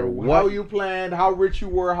matter how what you planned, how rich you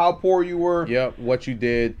were, how poor you were. Yep, what you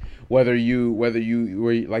did, whether you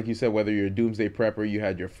were, like you said, whether you're a doomsday prepper, you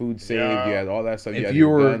had your food saved, Yeah. you had all that stuff. If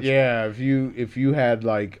you had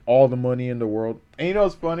like all the money in the world, and you know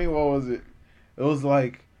what's funny? What was it? It was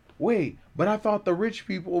like, wait, but I thought the rich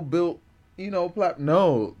people built,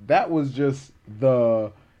 no, that was just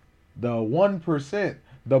the 1%.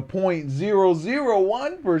 The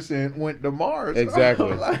 0.001% went to Mars.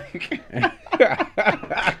 Exactly.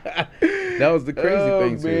 That was the crazy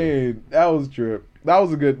thing too. Man, that was trip. That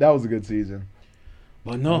was a good season.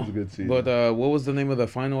 But no, That was a good season. but what was the name of the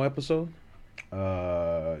final episode?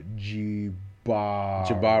 Jibaro.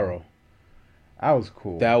 That was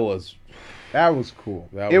cool. That was cool.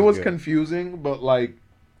 That It was was good. confusing, but like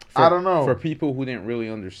I don't know. For people who didn't really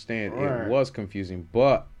understand, Right. it was confusing.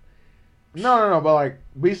 But No, but like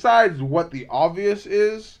besides what the obvious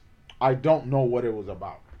is, I don't know what it was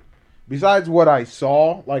about. Besides what I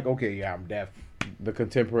saw, like okay, yeah, I'm deaf. the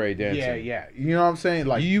contemporary dancing. Yeah. You know what I'm saying?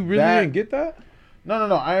 Like You really that- didn't get that? No.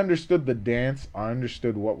 I understood the dance. I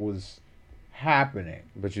understood what was happening.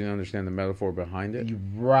 But you didn't understand the metaphor behind it?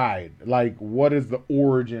 Right. Like, what is the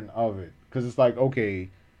origin of it? Because it's like, okay,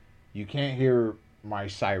 you can't hear my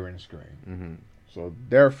siren scream. Mm-hmm. So,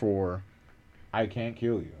 therefore, I can't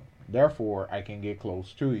kill you. Therefore, I can get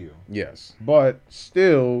close to you. Yes. But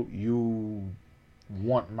still, you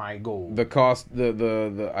want my gold. The cost,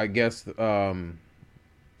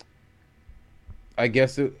 I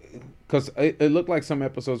guess because it looked like some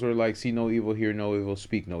episodes were like, see no evil, hear no evil,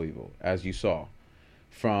 speak no evil, as you saw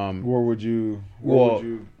from Where would you? Well,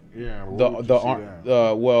 Yeah.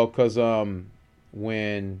 because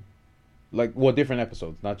when different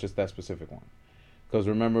episodes, not just that specific one. Because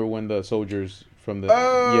remember when the soldiers from the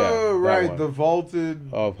that right, one, the vaulted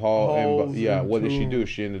of Hall halls and what did she into- do?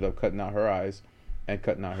 She ended up cutting out her eyes and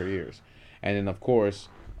cutting out her ears, and then of course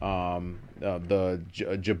the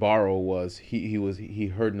Jabaro was he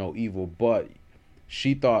heard no evil, but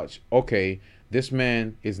she thought, okay, this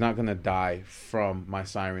man is not gonna die from my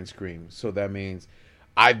siren scream, so that means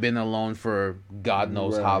I've been alone for God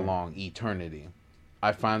knows how Right. long, eternity.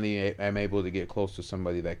 I finally am able to get close to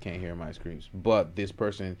somebody that can't hear my screams. But this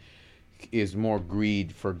person is more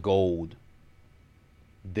greed for gold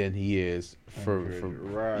than he is for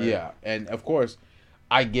right. yeah. And of course,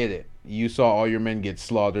 I get it. You saw all your men get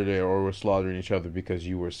slaughtered there or were slaughtering each other because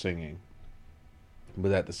you were singing.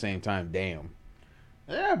 But at the same time, damn.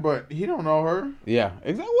 Yeah, but he don't know her. Yeah,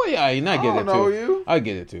 exactly. Well, yeah, and I get I it don't know too. you. I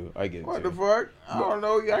get it too. What the fuck? I don't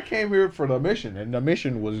know you. I came here for the mission, and the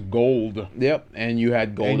mission was gold. Yep, and you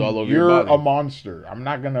had gold And all over you're your body. a monster. I'm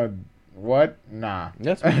not gonna. What? Nah.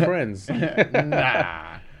 Let's be friends.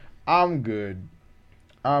 Nah. I'm good.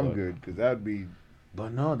 I'm Look. good because that'd be.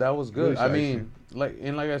 But no, that was good. Really I mean, like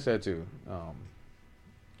I said too,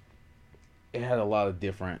 it had a lot of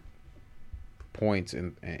different points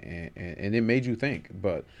and it made you think.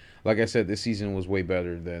 But like I said, this season was way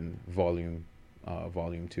better than volume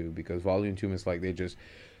 2 because volume 2 is like they just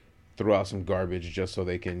threw out some garbage just so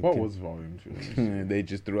they can. What was volume 2? They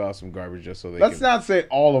just threw out some garbage just so they. Let's can, not say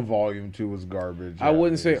all of volume 2 was garbage. I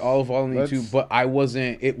wouldn't say all of volume 2, but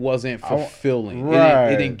it wasn't fulfilling.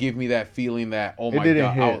 Right. It didn't give me that feeling that, oh my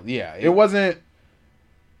didn't god, hit. yeah, It wasn't.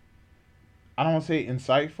 I don't want to say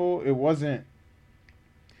insightful. It wasn't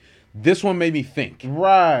This one made me think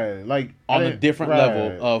right, like on a different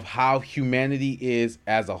level of how humanity is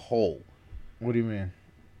as a whole What do you mean?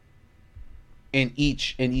 in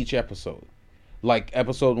each episode. Like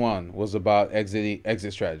episode 1 was about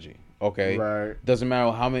exit strategy. Okay, Right. doesn't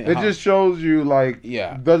matter how many. It just shows you like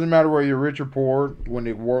Yeah. doesn't matter whether you're rich or poor. When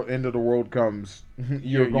the end of the world comes,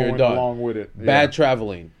 you're going done. along with it. Bad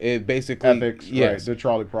traveling. It basically Ethics. yes. Right. The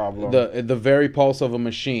trolley problem. The very pulse of a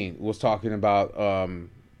machine was talking about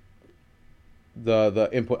the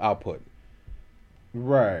input output.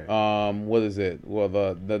 right. What is it? Well,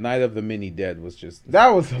 the Night of the Mini Dead was just That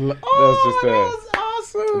was was just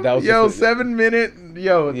awesome. that was yo, just 7 minute.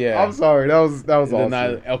 Yo, Yeah. I'm sorry. That was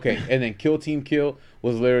awesome. okay, and then Kill Team Kill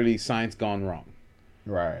was literally science gone wrong,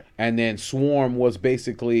 Right. and then Swarm was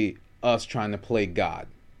basically us trying to play God.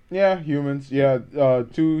 Yeah, humans. Yeah,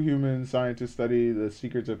 2 human scientists study the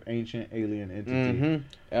secrets of ancient alien entity.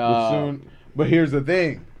 Mm-hmm. But here's the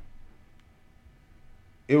thing.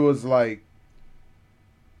 It was like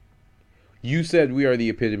You said we are the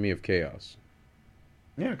epitome of chaos.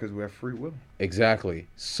 yeah, because we have free will. Exactly.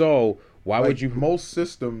 So why Like, would you most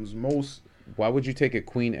systems, Why would you take a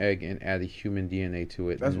queen egg and add a human DNA to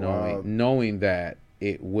it, That's wild. knowing that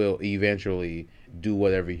it will eventually do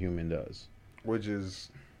what every human does? which is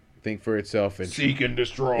Think for itself and seek and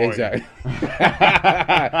destroy. exactly. And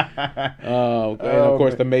of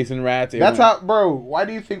course, man. the Mason rats. That's how, bro. Why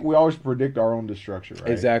do you think we always predict our own destruction?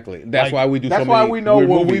 Right? Exactly. That's Like, why we do. That's so why many we know weird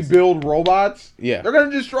when movies. we build robots, Yeah. they're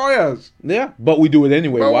gonna destroy us. Yeah, but we do it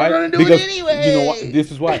anyway. But we're Why? gonna do it because anyway. you know what?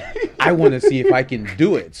 This is why I want to see if I can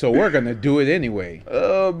do it. So we're gonna do it anyway.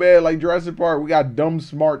 Oh man, like Jurassic Park, we got dumb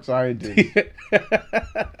smart scientists.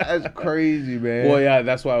 That's crazy, man. Well, yeah,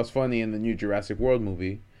 that's why it was funny in the new Jurassic World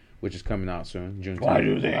movie, which is coming out soon, June 10th. Why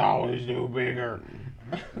do they always do bigger?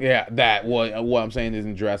 Yeah, that what I'm saying is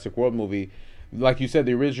in Jurassic World movie, like you said,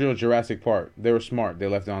 the original Jurassic Park, they were smart. They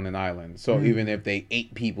left it on an island. So even if they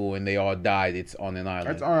ate people and they all died, it's on an island.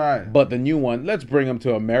 That's all right. But the new one, let's bring them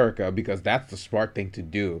to America because that's the smart thing to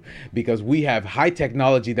do. Because we have high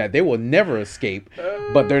technology that they will never escape,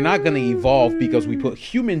 but they're not going to evolve because we put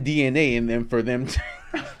human DNA in them for them to.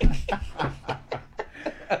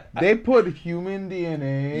 They put human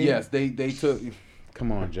DNA. Yes, they took.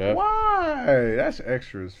 Come on, Jeff. Why? That's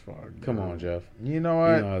extra as fuck. Come bro. on, Jeff. You know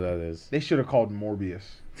what? You know how that is. They should have called Morbius.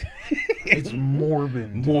 It's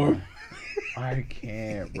Morbin. More. I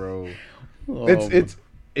can't, bro. Oh,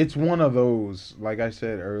 It's one of those. Like I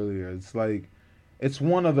said earlier, it's like it's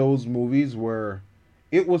one of those movies where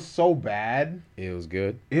it was so bad, It was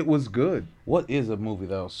good. it was good. What is a movie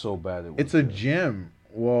that was so bad? It was It's a good? gem.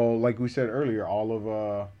 Well, like we said earlier, all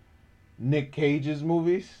of Nick Cage's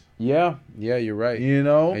movies. Yeah, you're right. You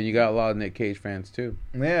know, And you got a lot of Nick Cage fans too.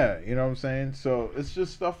 yeah, you know what I'm saying. So it's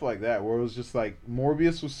just stuff like that where it was just like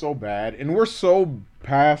Morbius was so bad, and we're so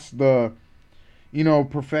past the,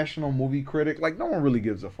 professional movie critic. Like no one really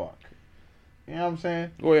gives a fuck. You know what I'm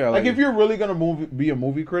saying? Oh yeah, Like if you're really gonna be a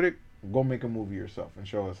movie critic, go make a movie yourself and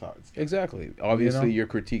show us how it's done. exactly. Obviously, You know? you're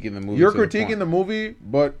critiquing the movie. You're to the critiquing point. the movie,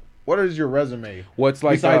 but what is your resume What's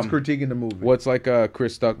like besides critiquing the movie? What's like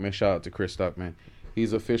Chris Stuckman? Shout out to Chris Stuckman.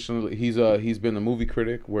 He's officially he's been a movie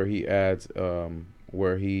critic where he adds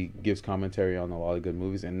where he gives commentary on a lot of good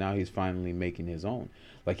movies, and now he's finally making his own.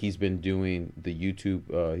 Like he's been doing the YouTube.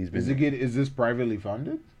 He's been Is this privately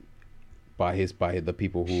funded? by the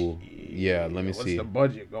people who. Yeah, let me What's see. the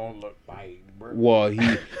budget gonna look like, bro? Well,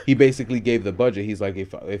 he basically gave the budget. He's like,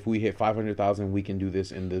 if we hit 500,000, we can do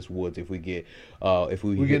this in this woods. If we get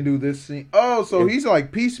We can do this scene. Oh, so he's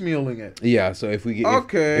like piecemealing it. yeah. So if we get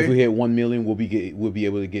Okay. if we hit 1 million, we'll be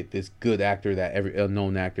able to get this good actor a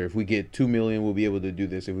known actor. If we get 2 million, we'll be able to do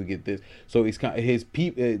this. If we get this, so he's kind of,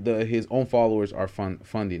 his own followers are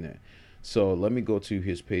funding it. So let me go to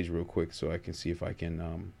his page real quick so I can see if I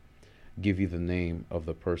can give you the name of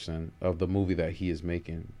the person of the movie that he is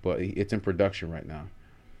making, but it's in production right now.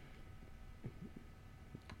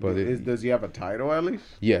 But Does he have a title at least?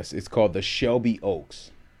 yes, it's called the Shelby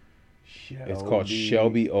Oaks. It's called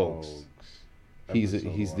Shelby Oaks. He's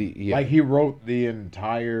the like he wrote the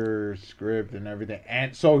entire script and everything,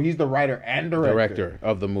 and so he's the writer and director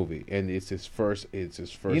of the movie, and it's his first.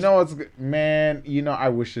 You know what's man? I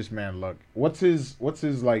wish this man luck. What's his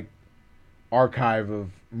like archive of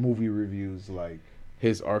movie reviews like?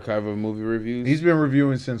 his archive of movie reviews. He's been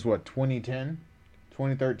reviewing since what 2010,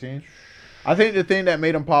 2013. I think the thing that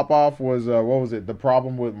made him pop off was what was it? The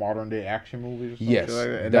problem with modern day action movies. Or something yes, like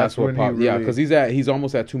that? And that's what when popped. he Yeah, really- because he's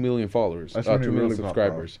almost at 2 million followers, That's 2 when he million really popped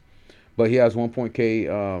subscribers. But he has 1.k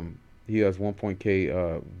He has 1.k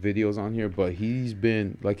videos on here, but he's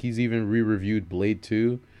even re-reviewed Blade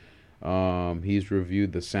 2. He's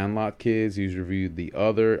reviewed the Sandlot Kids. He's reviewed the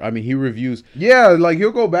other. I mean, he reviews. Yeah, like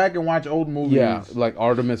he'll go back and watch old movies. Yeah, like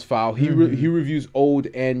Artemis Fowl. He reviews old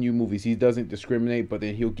and new movies. He doesn't discriminate, but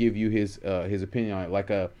then he'll give you his opinion on it, like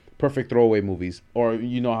a perfect throwaway movies, or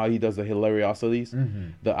you know how he does the hilariosities,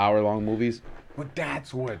 the hour-long movies. But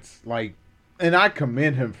that's what's like, and I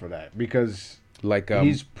commend him for that because like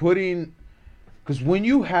he's putting, because when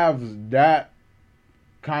you have that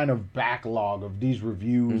kind of backlog of these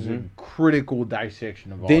reviews and critical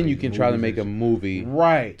dissection of all then these you can try to make a movies, movie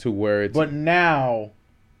right to where it's but now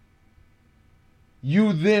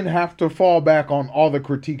you then have to fall back on all the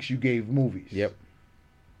critiques you gave movies. Yep.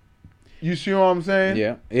 You see what I'm saying?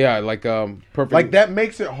 Yeah, like perfect. Like that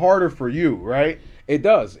makes it harder for you, right? It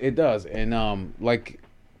does, and like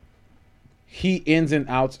he ins and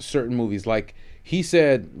outs certain movies. Like he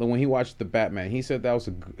said when he watched the Batman, he said that was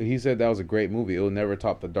a great movie. It will never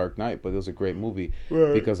top the Dark Knight, but it was a great movie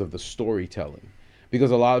because of the storytelling.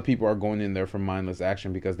 Because a lot of people are going in there for mindless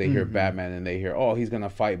action because they hear Batman and they hear, oh, he's gonna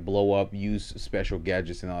fight, blow up, use special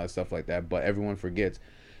gadgets and all that stuff like that. But everyone forgets.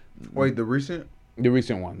 Wait, the recent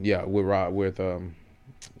one, yeah, with Robert Pattinson.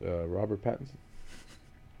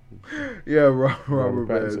 Yeah, Robert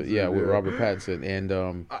Pattinson. Yeah, with Robert Pattinson. And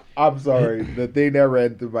I'm sorry, the thing that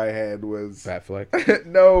ran through my head was Batfleck.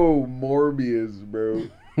 No, Morbius, bro.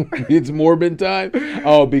 It's Morbin time.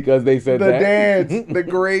 Oh, because they said the that dance, the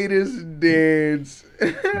greatest dance.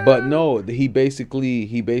 But no, he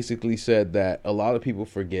basically said that a lot of people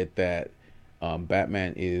forget that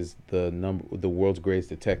Batman is the world's greatest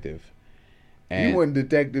detective. And he wasn't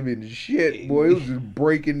detective in shit, boy. He was just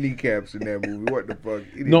breaking kneecaps in that movie. What the fuck?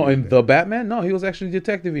 No, in the Batman, no, he was actually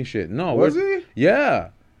detective in shit. No, was he?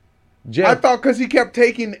 Yeah. I thought because he kept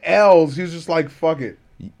taking L's, he was just like, fuck it.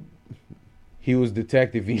 He was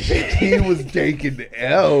detective in shit. He was taking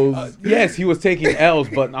L's. Yes, he was taking L's,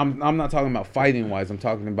 but I'm not talking about fighting wise. I'm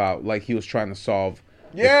talking about like he was trying to solve.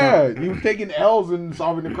 Yeah, he was taking L's and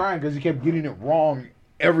solving the crime because he kept getting it wrong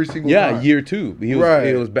every single time. Yeah, year 2. He was, right.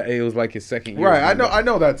 It was like his second year. Right, I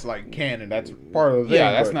know that's like canon. That's part of the thing.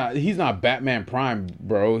 Yeah, that's not. He's not Batman Prime,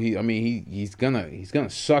 bro. He's gonna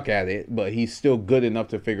suck at it, but he's still good enough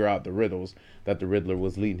to figure out the riddles that the Riddler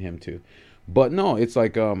was leading him to. But no, it's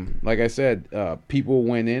like I said, people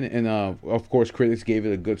went in and of course critics gave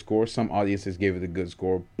it a good score. Some audiences gave it a good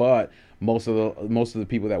score, but most of the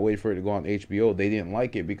people that waited for it to go on HBO, they didn't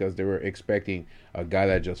like it because they were expecting a guy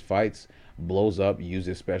that just fights, blows up,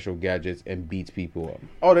 uses special gadgets, and beats people up.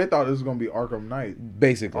 Oh, they thought this was gonna be Arkham Knight,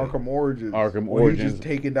 basically Arkham Origins. He's just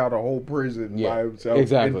taking down a whole prison by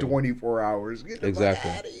himself in 24 hours. Get the fuck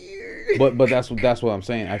out of here. But that's what I'm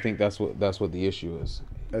saying. I think that's what the issue is.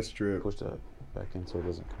 That's true. Push that back in so it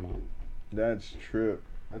doesn't come out. That's true.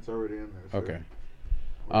 That's already in there. Okay.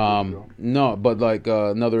 No, but like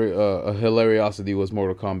another a hilariosity was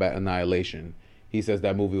Mortal Kombat Annihilation. He says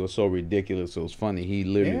that movie was so ridiculous, it was funny. He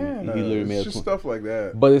literally made just stuff like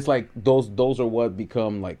that. But it's like those are what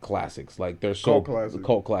become like classics. Like they're so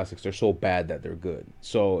cult classics. They're so bad that they're good.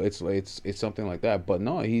 So it's something like that. But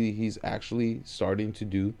no, he's actually starting to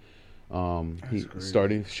do.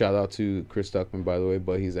 Shout out to Chris Stuckman, by the way,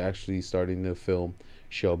 but he's actually starting to film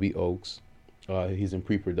Shelby Oaks. He's in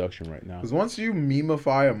pre-production right now. Because once you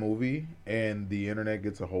memify a movie and the internet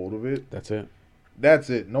gets a hold of it, that's it. That's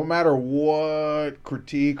it. No matter what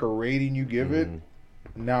critique or rating you give it,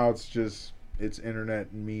 now it's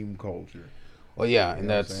internet meme culture. Well, yeah, and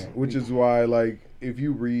that's which is why, like, if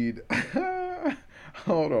you read.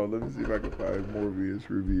 Hold on, let me see if I can find Morbius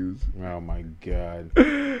reviews. Oh my god.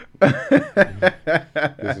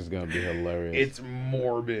 This is gonna be hilarious. It's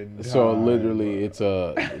Morbin time. So literally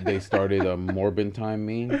they started a Morbin time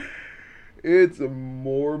meme. It's a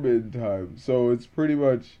Morbin time. So it's pretty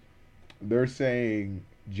much they're saying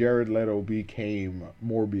Jared Leto became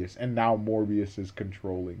Morbius and now Morbius is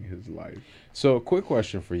controlling his life. So quick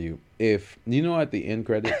question for you. If at the end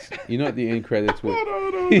credits with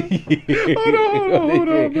Hold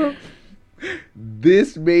on.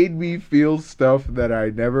 This made me feel stuff that I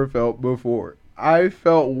never felt before. I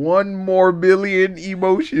felt 1 more billion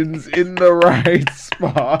emotions in the right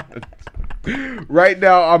spot. Right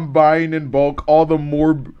now I'm buying in bulk all the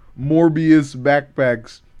Morbius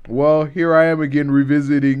backpacks. Well, here I am again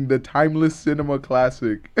revisiting the timeless cinema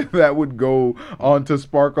classic that would go on to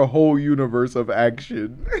spark a whole universe of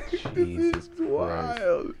action. Jesus This is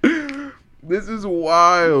wild. This is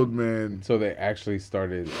wild, man. So they actually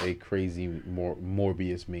started a crazy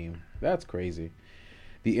Morbius meme. That's crazy.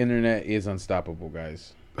 The internet is unstoppable,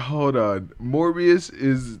 guys. Hold on. Morbius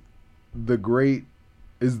is the great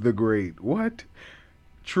is the great. What?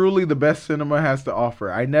 Truly the best cinema has to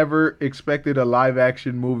offer. I never expected a live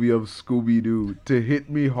action movie of Scooby-Doo to hit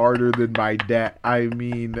me harder than my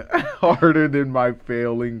harder than my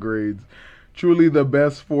failing grades. Truly the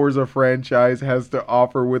best Forza franchise has to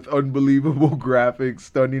offer with unbelievable graphics,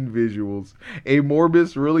 stunning visuals. A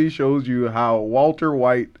Morbius really shows you how Walter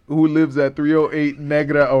White, who lives at 308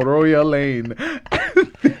 Negra Arroyo Lane,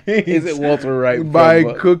 Is it Walter White? by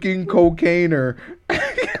from, cooking cocaine or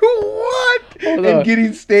what? Hold And on.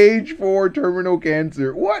 getting stage 4 terminal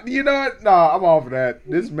cancer. What? You know what? Nah, I'm off of that.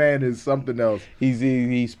 This man is something else. He's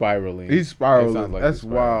spiraling. He's It spiraling. sounds like That's he's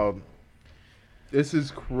spiraling. wild. This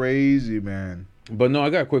is crazy, man. But no, I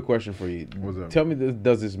got a quick question for you. What's up? Tell me,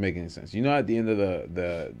 does this make any sense? You know, at the end of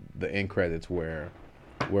the end credits, where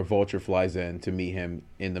Vulture flies in to meet him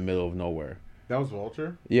in the middle of nowhere. That was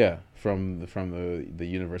Vulture? Yeah, from the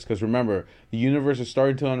universe. Because remember, the universe is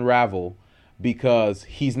starting to unravel because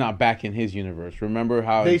he's not back in his universe. Remember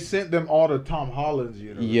how They sent them all to Tom Holland's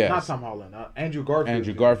universe. Yes. Not Tom Holland. Andrew Garfield.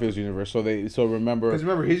 Andrew Garfield's universe. So remember. Because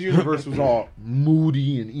remember, his universe was all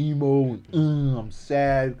moody and emo and I'm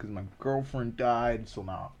sad because my girlfriend died, so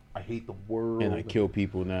now I hate the world. And I kill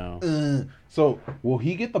people now. So, will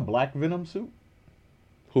he get the black Venom suit?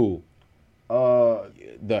 Who? Uh,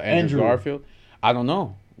 The Andrew Andrew. Garfield? I don't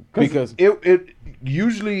know. Because it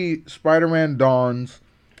usually Spider-Man dons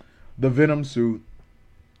the Venom suit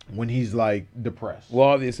when he's like depressed. well,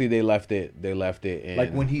 obviously they left it in,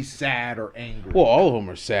 Like when he's sad or angry. well, all of them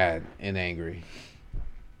are sad and angry.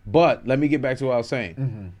 But let me get back to what I was saying.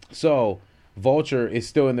 Mm-hmm. So Vulture is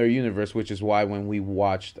still in their universe, which is why when we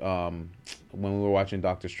were watching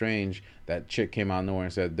Doctor Strange, that chick came out of nowhere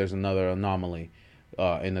and said there's another anomaly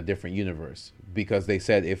in a different universe, because they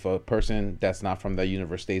said if a person that's not from that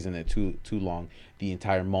universe stays in it too long, the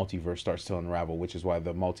entire multiverse starts to unravel, which is why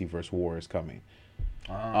the multiverse war is coming.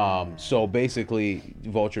 So basically,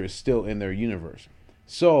 Vulture is still in their universe.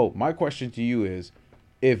 So my question to you is,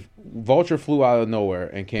 if Vulture flew out of nowhere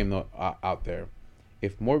and came out there,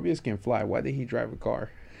 if Morbius can fly, why did he drive a car?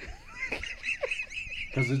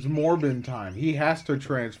 Because it's Morbin time. He has to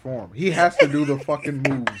transform. He has to do the fucking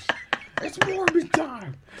moves. It's Morbin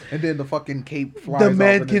time. And then the fucking cape flies. The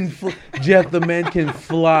man off can, and Jeff. The man can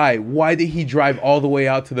fly. Why did he drive all the way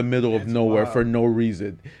out to the middle of That's nowhere wild. for no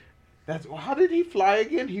reason? That's how did he fly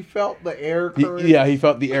again? He felt the air He- current. yeah, he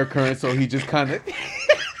felt the air current, so he just kind of,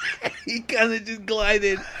 just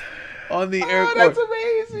glided on the air Oh, current. that's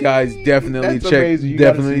amazing. Guys, definitely That's amazing. You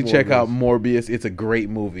gotta see check out Morbius. Morbius. It's a great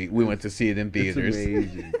movie. We went to see it in It's theaters.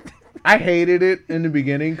 amazing. I hated it in the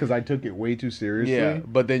beginning because I took it way too seriously. Yeah,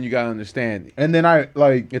 but then you gotta understand, And then I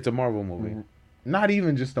like it's a Marvel movie. not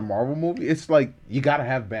even just a Marvel movie. It's like you gotta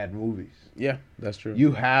have bad movies. Yeah, that's true.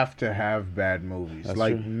 You have to have bad movies. That's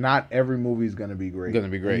like true. not every movie is gonna be great. Gonna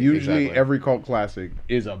be great, Usually exactly. every cult classic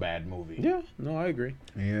is a bad movie. Yeah, no, I agree.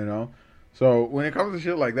 You know? So when it comes to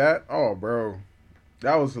shit like that, oh bro.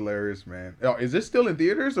 That was hilarious, man. Oh, is this still in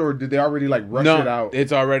theaters or did they already like rush it out?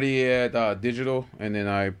 It's already at digital, and then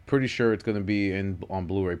I'm pretty sure it's gonna be on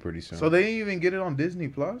Blu-ray pretty soon. So they didn't even get it on Disney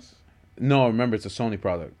Plus? No, remember it's a Sony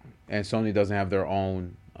product, and Sony doesn't have their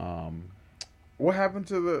own. What happened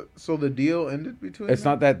to the deal ended between It's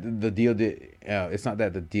them? not that the deal did. It's not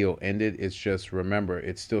that the deal ended. It's just, remember,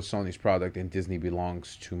 it's still Sony's product, and Disney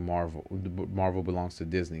belongs to Marvel. Marvel belongs to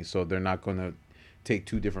Disney, so they're not gonna take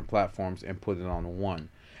two different platforms and put it on one.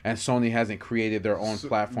 And Sony hasn't created their own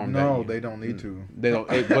platform. No, they don't need to. They don't.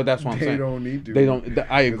 But that's what I'm They saying. don't need to. They don't. I 'Cause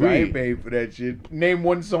I agree. ain't paid for that shit. Name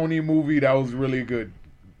one Sony movie that was really good.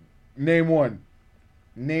 Name one.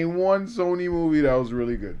 Name one Sony movie that was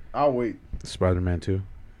really good. I'll wait. Spider-Man 2.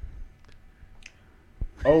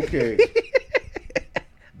 Okay.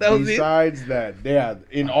 That was it. Besides that, yeah,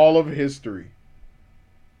 in all of history.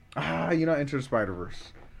 Enter the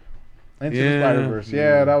Spider-Verse. Into the Yeah. Spider-Verse.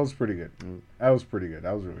 Yeah, that was pretty good. That was pretty good.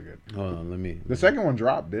 That was really good. Hold on, let me. The second one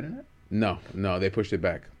dropped, didn't it? No, they pushed it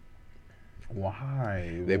back.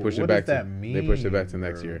 Why? They pushed What it back. does that mean? They pushed it back to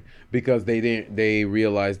next bro? year because they didn't. They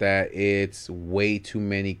realized that it's way too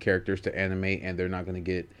many characters to animate, and they're not going to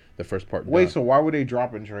get the first part Wait, done. so why were they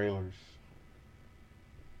dropping trailers?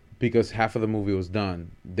 Because half of the movie was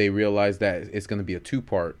done, they realized that it's going to be a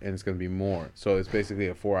 2-part, and it's going to be more. So it's basically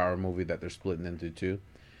a 4-hour movie that they're splitting into 2,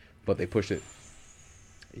 but they pushed it.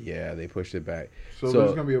 Yeah, they pushed it back. So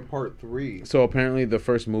there's gonna be a part 3. So apparently the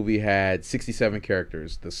first movie had 67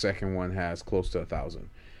 characters. The second one has close to 1,000.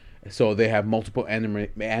 So they have multiple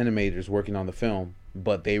animators working on the film,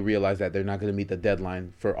 but they realize that they're not going to meet the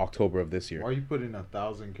deadline for October of this year Why are you putting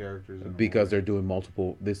 1,000 characters? In because they're doing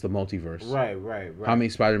multiple. This is the multiverse. right. How many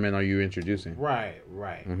Spider-Man are you introducing? Right.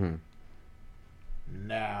 Mm-hmm.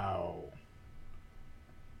 Now,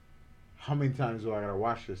 how many times do I gotta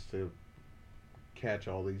watch this to catch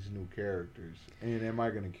all these new characters? And am I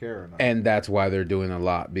gonna care or not? And that's why they're doing a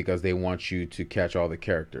lot, because they want you to catch all the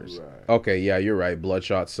characters. Right. Okay, yeah, you're right.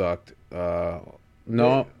 Bloodshot sucked.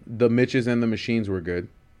 No, the Mitches and the Machines were good.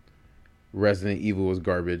 Resident Evil was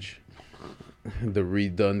garbage. The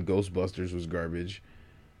redone Ghostbusters was garbage.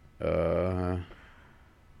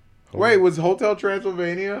 Wait, was Hotel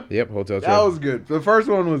Transylvania? Yep, Hotel That Transylvania. was good. The first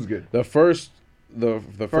one was good. The first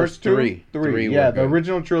three Three. were Yeah, good. the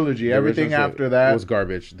original trilogy. The Everything original after that was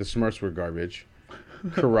garbage. The Smurfs were garbage.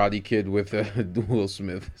 Karate Kid with Will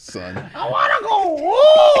Smith's son. I wanna go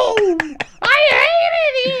home. I hate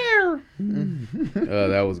it here.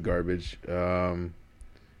 That was garbage.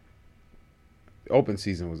 Open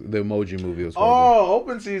Season was the Emoji Movie was horrible. Oh,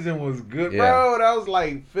 Open Season was good, Yeah. bro. That was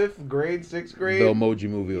like 5th grade, 6th grade. The Emoji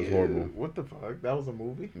Movie was horrible. What the fuck? That was a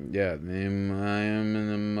movie? Yeah, I am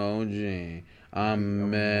an emoji. I'm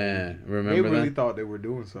man. They Remember really that? thought they were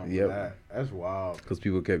doing something Yep. with that. That's wild. Because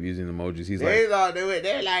people kept using emojis. He's They like, thought they were.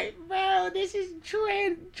 They're like, bro, this is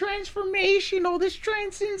transformational. This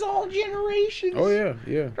transcends all generations. oh yeah,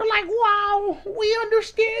 yeah. They're like, wow, we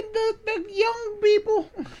understand the young people.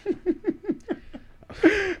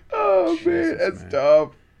 Oh man, Jesus, that's man. tough.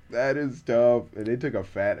 That is tough, and they took a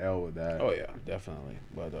fat L with that. Oh yeah, definitely.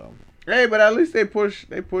 But Hey, but at least they push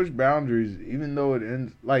boundaries, even though it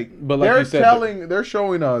ends like. But like they're you said, they're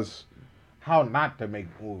showing us how not to make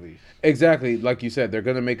movies. exactly like you said, they're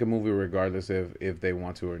gonna make a movie regardless if they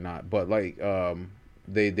want to or not. But like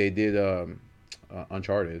they did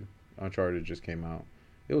Uncharted. Uncharted just came out.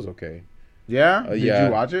 It was okay. Yeah, did yeah.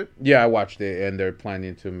 you watch it? Yeah, I watched it, and they're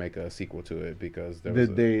planning to make a sequel to it because there was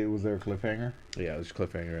Was there a cliffhanger? yeah, there's a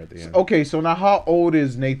cliffhanger at the end. Okay, so now how old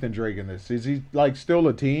is Nathan Drake in this? Is he like still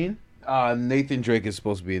a teen? Nathan Drake is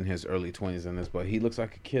supposed to be in his early 20s in this, but he looks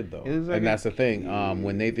like a kid though. He looks like and a that's the thing.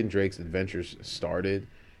 When Nathan Drake's adventures started,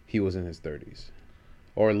 he was in his 30s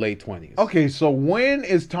or late 20s. Okay, so when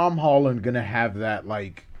is Tom Holland gonna have that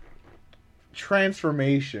like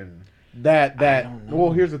transformation? I don't know.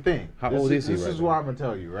 Well, here's the thing. How old is he This right is now? what I'm gonna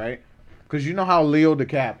tell you, right? Because you know how Leo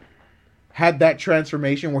DiCap had that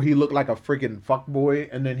transformation where he looked like a freaking fuckboy,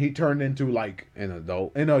 and then he turned into like An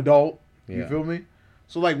adult, an adult. You Yeah. feel me?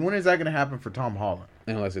 So like, when is that gonna happen for Tom Holland?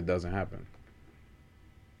 unless it doesn't happen.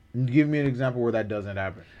 Give me an example where that doesn't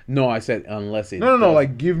happen. No, I said unless it. No. does.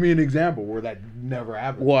 Like, give me an example where that never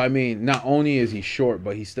happened. Well, I mean, not only is he short,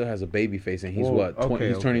 but he still has a baby face, and he's Well, what? okay,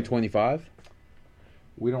 He's turning okay. 25.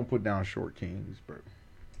 We don't put down short kings, bro.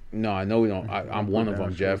 No, I know we don't. I'm Put one of down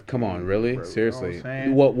them, Jeff. short Come on, king, really? bro. You know Seriously. what I'm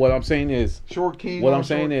saying? What I'm saying is, Short king. What on I'm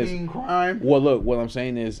saying short is- king crime. well, look, what I'm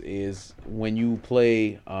saying is when you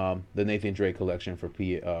play the Nathan Drake collection for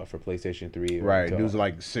PlayStation 3, or Right, to- dude's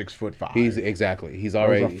like 6'5". he's he's That was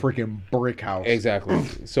already a freaking brick house. exactly.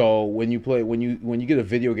 So when you play when you get a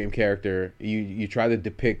video game character, you try to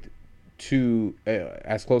depict to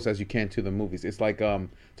as close as you can to the movies. It's like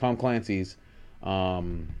Tom Clancy's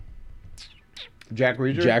Jack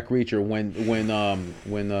Reacher. Jack Reacher when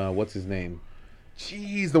what's his name?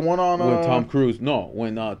 Jeez, the one on When Tom Cruise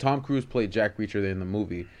when Tom Cruise played Jack Reacher in the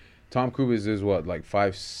movie. Tom Cruise is what, like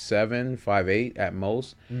 5'7", 5'8" at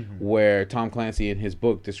most, where Tom Clancy in his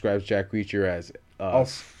book describes Jack Reacher as a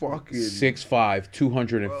fucking 6'5",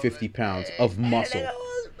 250 pounds of muscle. That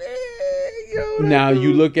was big, yo, that Now dude you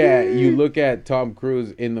was look big. at Tom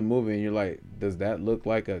Cruise in the movie and you're like, does that look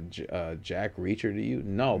like a Jack Reacher to you?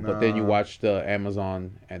 No, but then you Nah. watch the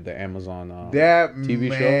Amazon that TV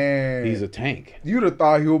man, show. He's a tank. You'd have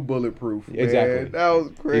thought he was bulletproof. Man. Exactly. That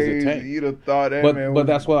was crazy. tank. You'd have thought that man. But was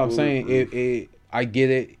that's what I'm saying. bulletproof. I get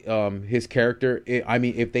it. His character. I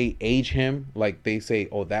mean, if they age him, like they say,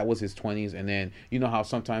 oh, that was his 20s, and then you know how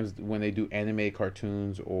sometimes when they do animated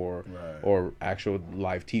cartoons or Right. or actual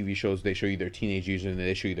live TV shows, they show you their teenage years and then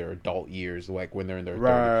they show you their adult years, like when they're in their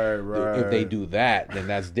 30s. Right. If they do that, then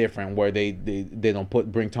that's different. Where they don't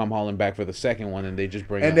bring Tom Holland back for the second one, and they just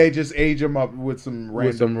bring and up- they just age him up with some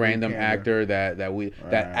random camera. actor that Right.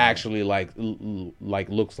 actually like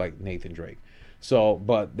looks like Nathan Drake. So,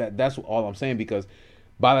 but that's all I'm saying, because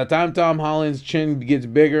by the time Tom Holland's chin gets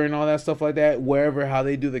bigger and all that stuff like that, how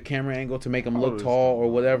they do the camera angle to make him look this tall or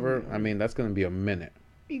stuff. whatever, I mean, that's gonna be a minute.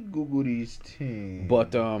 Let me Google these things.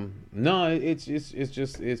 But no, it's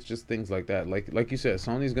just things like that. Like you said,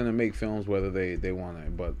 Sony's gonna make films whether they want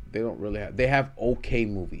it, but they don't really have. They have okay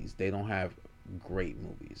movies. They don't have great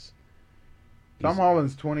movies. Tom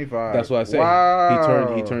Holland's 25. That's what I said.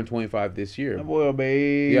 Wow. He turned 25 this year. That boy a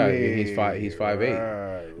baby. Yeah, he's 5'8".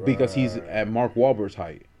 Right, Because he's right. at Mark Wahlberg's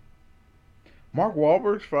height. Mark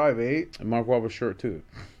Wahlberg's 5'8". And Mark Wahlberg's short too.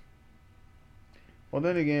 Well,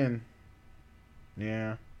 then again,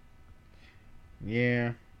 yeah,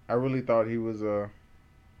 yeah. I really thought he was Oh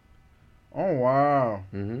wow,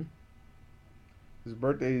 Mm-hmm. his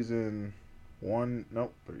birthday's in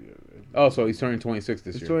nope 3. Oh, so he's turning 26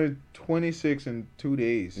 this He's year. turning 26 in 2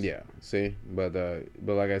 days. Yeah. See, but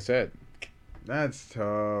like I said, That's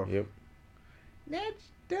tough. yep. That's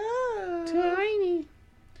tough. Tiny.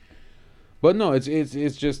 But no, it's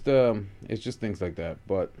just things like that.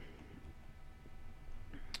 But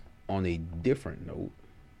on a different note,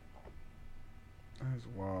 That's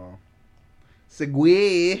wild.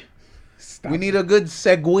 Segue. stop We need a good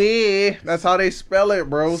segue. That's how they spell it,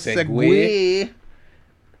 bro. Segue. Segue.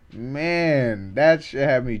 Man, that shit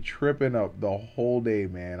had me tripping up the whole day,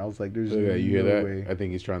 man. I was like, "There's Look at that, you hear no that? way." I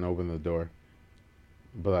think he's trying to open the door,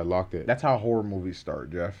 but I locked it. That's how horror movies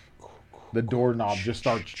start, Jeff. The doorknob just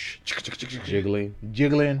starts Jiggling.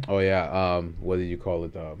 jiggling Oh yeah. What did you call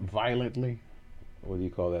it? violently. What do you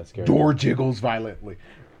call that? Scary. Door jiggles violently.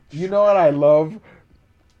 You know what I love?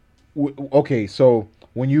 Okay, so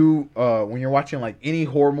when you're watching like any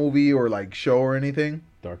horror movie or like show or anything,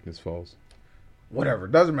 Darkness Falls. whatever,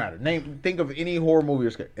 doesn't matter. Think of any horror movie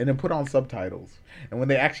or and then put on subtitles. And when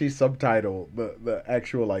they actually subtitle the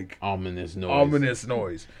actual like Ominous noise. ominous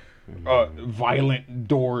noise, violent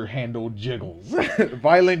door handle jiggles,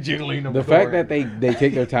 violent jiggling of The door fact that they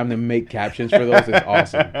take their time to make captions for those is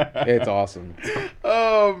awesome. It's awesome.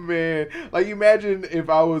 Oh man, like imagine if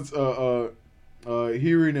I was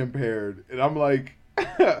hearing impaired and I'm like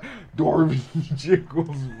door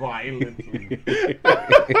jiggles violently.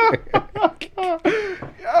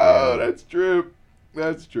 Oh, that's trip.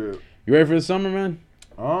 That's trip. You ready for the summer,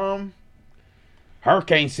 man?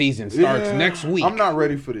 Hurricane season starts Yeah, next week. I'm not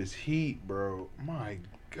ready for this heat, bro. My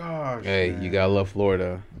gosh. Hey, man. you gotta love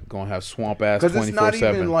Florida. Gonna have swamp ass Because it's 24/7. not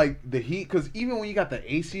even like the heat. Because even when you got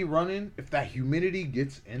the AC running, if that humidity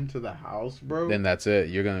gets into the house, bro, Then that's it.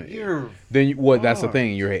 You're gonna. you're That's the fucked.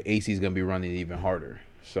 thing. Your AC is gonna be running even harder.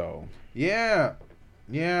 So Yeah,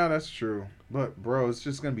 that's true. But bro, it's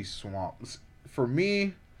just gonna be swamp. For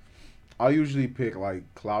me, I'll usually pick like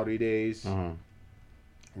cloudy days,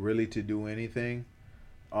 really to do anything,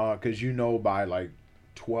 because by like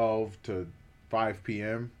 12 to 5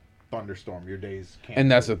 p.m. thunderstorm, your days can't. and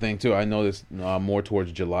that's the thing too. I noticed more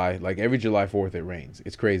towards July. Like every July 4th, it rains.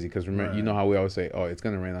 It's crazy because remember, you know how we always say, "Oh, it's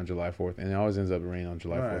gonna rain on July 4th," and it always ends up raining on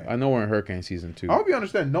July 4th. Right. I know we're in hurricane season too. I hope you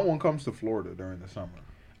understand. No one comes to Florida during the summer.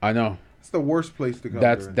 I know. It's the worst place to go.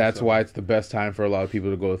 That's during the that's summer. why it's the best time for a lot of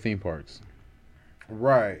people to go to theme parks.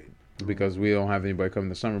 Right. Because we don't have anybody coming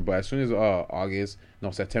this summer. But as soon as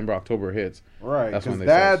September, October hits, Right. That's when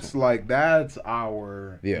Because they start. that's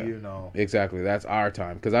our. Yeah. You know. exactly, that's our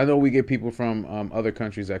time. Because I know we get people from other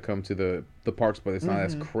countries that come to the parks, but it's not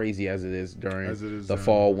as crazy as it is during As it is the during-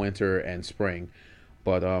 fall, winter, and spring.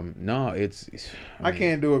 But no, it's I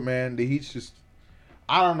can't do it, man. The heat's just.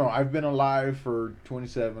 I don't know. I've been alive for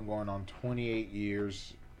 27, going on 28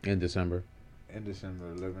 years. in December. In December,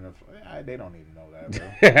 living they don't need to know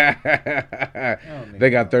that, bro. They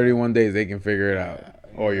got 31 days. They can figure it out.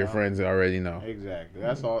 Yeah, Or you your know. friends already know. Exactly.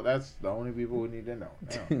 That's all. That's the only people who need to know.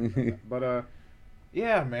 They don't need to know that. But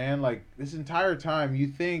yeah, man. Like this entire time, you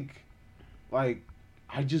think, like,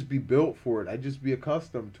 I'd just be built for it. I'd just be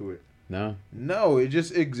accustomed to it. No. No, it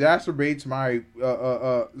just exacerbates my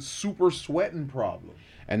super sweating problem.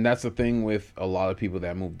 And that's the thing with a lot of people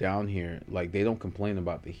that move down here. Like, they don't complain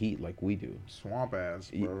about the heat like we do. Swamp ass,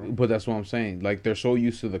 bro. But that's what I'm saying. Like, they're so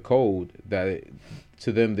used to the cold that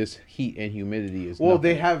to them, this heat and humidity is Well, nothing.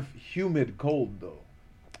 they have humid cold though.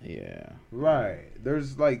 Yeah. Right.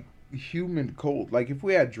 There's like humid cold. Like if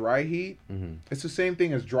we had dry heat, Mm-hmm. it's the same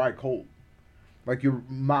thing as dry cold. Like your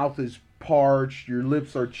mouth is parched, your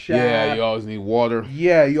lips are chapped. Yeah, you always need water.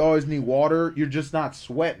 Yeah, you always need water. You're just not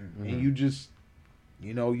sweating, Mhm. and you just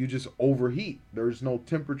overheat. There's no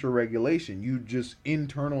temperature regulation. You just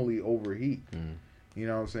internally overheat. Mhm. You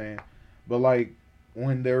know what I'm saying? But like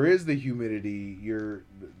when there is the humidity,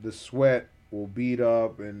 the sweat will beat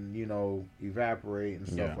up and evaporate and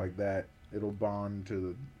stuff Yeah. like that. It'll bond to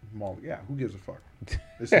the yeah. Who gives a fuck?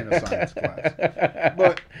 This ain't a science class.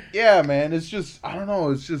 But yeah, man, it's just I don't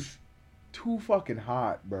know. It's just too fucking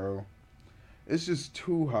hot, bro. It's just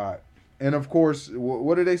too hot. And of course,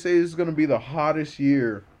 what did they say? This is gonna be the hottest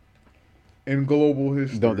year in global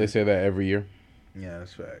history. Don't they say that every year? Yeah,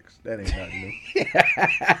 that's facts. That ain't nothing new.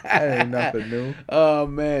 That ain't nothing new. Oh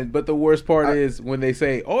man, but the worst part is when they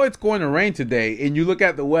say, "Oh, it's going to rain today," and you look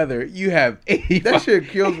at the weather, you have 85, That shit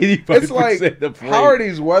kills me. 85% It's like, of rain. how are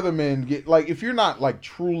these weathermen get like if you're not like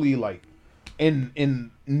truly like in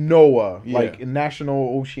NOAA, Yeah. like in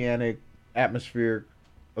National Oceanic Atmospheric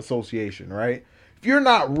Association, right? if you're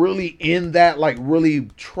not really in that, like really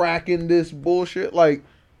tracking this bullshit, like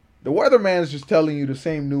the weatherman's just telling you the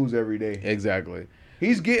same news every day. Exactly.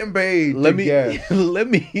 He's getting paid Let to me guess.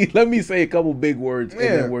 let me say a couple big words and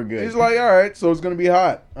then we're good. He's like, all right, so it's gonna be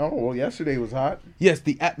hot. Oh well, yesterday was hot. Yes,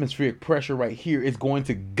 the atmospheric pressure right here is going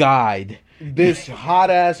to guide This hot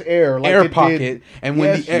ass air, like air it pocket, did and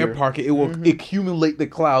when the air yesterday. pocket, it will accumulate the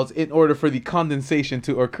clouds in order for the condensation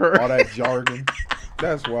to occur. All that jargon.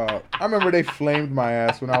 That's wild. I remember they flamed my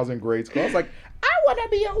ass when I was in grade school. I was like, I want to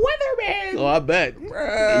be a weatherman. Oh, I bet.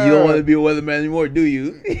 Bruh. You don't want to be a weatherman anymore, do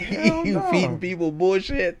you? Hell You no. feeding people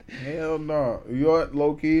bullshit. Hell no. You know what,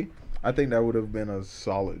 low key? I think that would have been a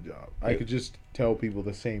solid job. I could just tell people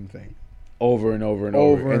the same thing Over and over and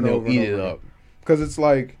over over, and and they'll over eat and it over up. again. Because it's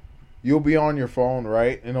like you'll be on your phone,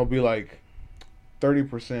 right? And it'll be like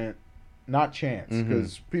 30% not chance.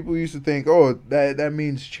 Because people used to think, oh, that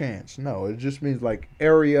means chance. No, it just means like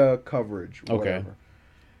area coverage. Okay. Whatever.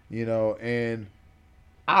 You know, and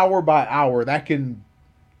hour by hour, that can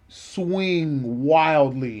swing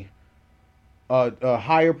wildly a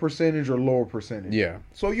higher percentage or lower percentage. Yeah.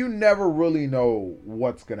 So you never really know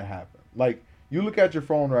what's going to happen. Like, you look at your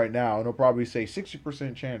phone right now, and it'll probably say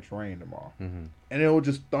 60% chance rain tomorrow. Mm-hmm. And it'll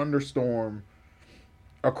just thunderstorm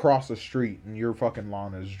across the street, and your fucking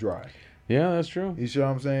lawn is dry. Yeah, that's true. You see what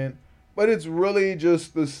I'm saying? But it's really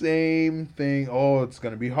just the same thing. Oh, it's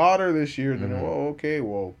going to be hotter this year. Then, oh, okay,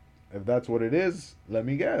 well, if that's what it is, let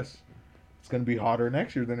me guess. It's going to be hotter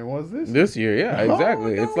next year than it was this year. This year, yeah,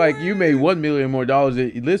 exactly. no It's like you made way. $1 million more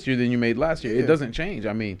this year than you made last year. Yeah. It doesn't change.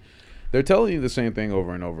 I mean, they're telling you the same thing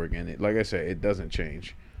over and over again. Like I said, it doesn't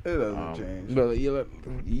change. It doesn't change. But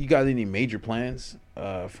you got any major plans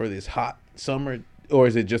for this hot summer, or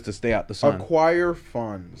is it just to stay out the sun Acquire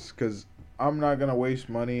funds, because I'm not going to waste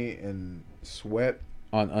money and sweat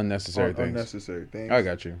on unnecessary on things? unnecessary things. I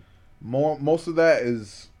got you. Most of that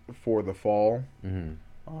is for the fall. Mm-hmm.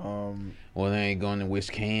 Um, Well, they ain't going to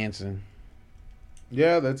Wisconsin.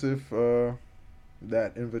 yeah, that's if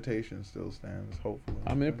that invitation still stands. Hopefully,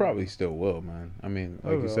 I mean, it probably still will, man. I mean, That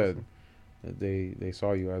like you was said, awesome. that they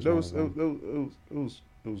saw you as It one was of them. it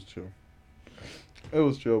was chill. It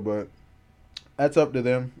was chill, but that's up to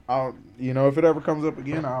them. If it ever comes up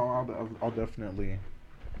again, I'll definitely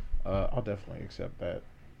accept that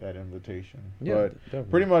invitation. Yeah, But definitely.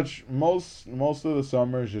 pretty much most of the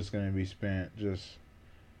summer is just going to be spent just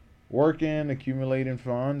working, accumulating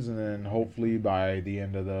funds, and then hopefully by the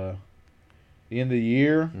end of the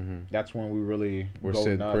year, Mhm. that's when we really We're go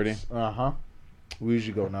sitting nuts. pretty. We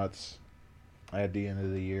usually go nuts at the end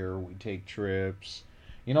of the year. We take trips,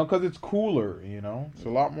 because it's cooler. It's a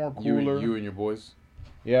lot more cooler. You and your boys.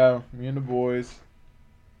 Yeah, me and the boys.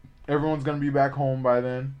 Everyone's gonna be back home by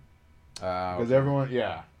then. Because everyone,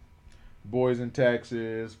 boys in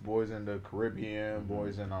Texas, boys in the Caribbean,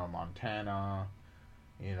 boys in Montana,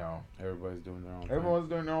 everybody's doing their own thing. everyone's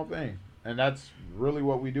doing their own thing, and that's really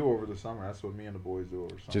what we do over the summer. That's what me and the boys do over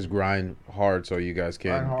summer. Just grind hard so you guys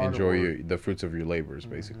Grind can hard and enjoy work. the fruits of your labors,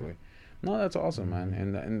 basically. No, that's awesome, man.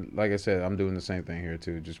 And like I said, I'm doing the same thing here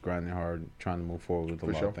too. Just grinding hard, trying to move forward with a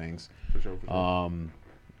For lot sure. of things. For sure.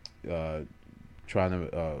 Trying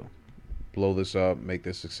to blow this up, make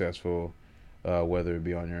this successful, whether it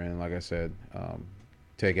be on your end. Like I said,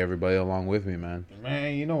 take everybody along with me, man.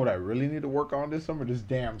 Man, you know what I really need to work on this summer? This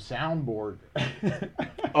damn soundboard.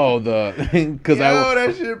 Oh, because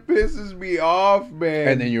that shit pisses me off, man.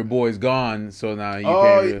 and then your boy's gone, so now you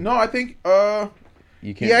can't. Really, no, I think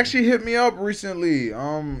you can't. he actually hit me up recently.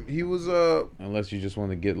 He was unless you just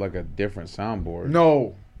want to get like a different soundboard.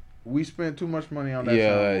 no, we spent too much money on that.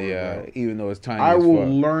 soundboard, bro. Even though it's tiny. I as will fuck.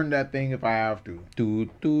 learn that thing if I have to.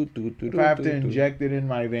 If I have to inject it in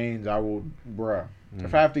my veins, I will, bruh.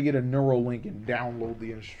 If I have to get a Neuralink and download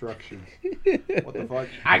the instructions, what the fuck?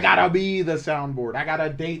 I gotta be the soundboard. I gotta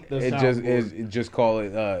date the soundboard. It just call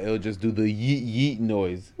it. It'll just do the yeet yeet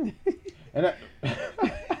noise. And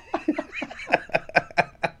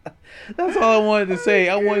That's all I wanted to say.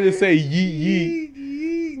 I wanted to say yeet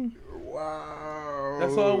yeet. wow.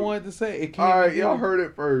 That's all I wanted to say. It All right, be y'all good. heard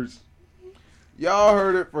it first.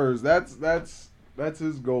 That's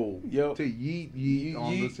his goal. Yep. To yeet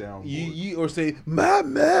on the soundboard. Yeet or say my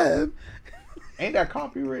man. Ain't that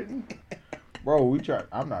copywritten? Bro,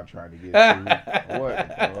 I'm not trying to get sued.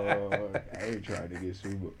 What? I ain't trying to get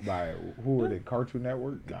sued by who are they? Cartoon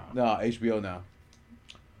Network? Nah. No, HBO now.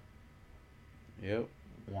 Yep.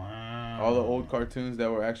 Wow. All the old cartoons that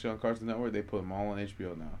were actually on Cartoon Network, they put them all on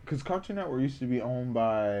HBO now. Because Cartoon Network used to be owned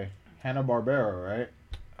by Hanna-Barbera, right?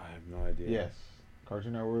 I have no idea. Yes.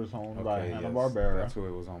 Cartoon Network was owned by yes, Hanna-Barbera. That's who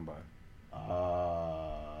it was owned by.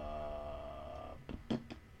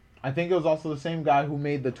 I think it was also the same guy who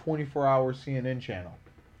made the 24-hour CNN channel.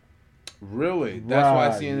 Really? That's why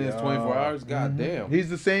Right, CNN is 24 hours? God damn. He's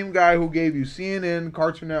the same guy who gave you CNN,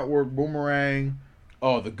 Cartoon Network, Boomerang.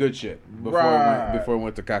 Oh, the good shit. Right. Before it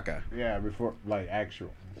went to caca. Yeah, before, like,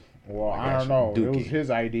 actual. Well, Like I don't know. actual It was dookie.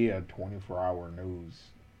 his idea, 24-hour news.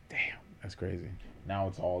 Damn. That's crazy. Now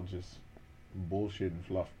it's all just bullshit and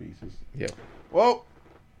fluff pieces. Yeah. Well,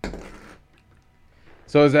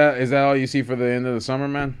 So is that all you see for the end of the summer,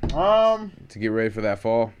 man? To get ready for that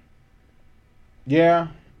fall? yeah.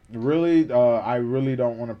 Really, I really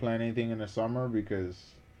don't want to plan anything in the summer because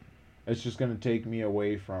it's just gonna take me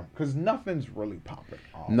away from. Because nothing's really popping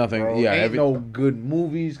off. Nothing, bro. yeah, Ain't no good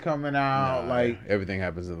movies coming out. Nah, like, everything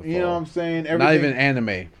happens in the fall. you know what I'm saying? Not even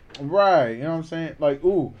anime. Right. You know what I'm saying? Like,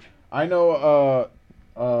 ooh, I know.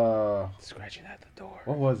 Scratching at the door.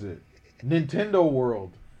 What was it? Nintendo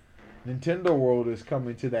World. Nintendo World is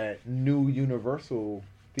coming to that new Universal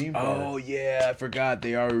theme park. Oh yeah, I forgot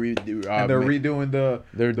they are and they're redoing the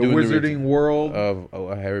they're the doing Wizarding World. of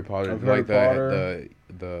Harry Potter, Of like Harry Potter.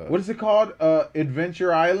 the What is it called?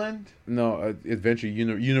 Adventure Island. Adventure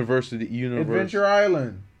University Universe. Adventure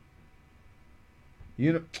Island.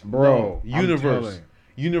 Bro, No, I'm Universe. telling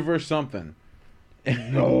Universe something.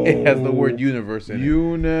 No. It has the word universe in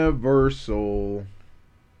you. Universal.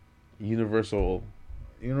 it.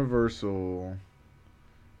 Universal.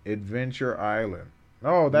 Adventure Island.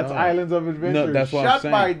 No, that's No. Islands of Adventure. No, that's what I'm Shut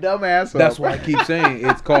saying. my dumb ass up. That's why I keep saying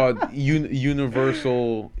it's called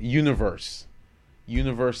Universal Universe.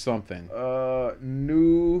 Universe something.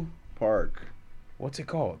 New park. What's it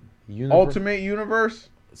called? Ultimate Universe?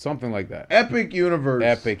 Something like that. Epic Universe.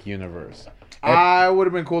 Epic Universe. I would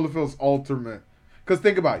have been cool if it was Ultimate. Because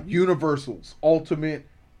think about it, Universals. Ultimate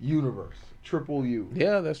Universe. Triple U.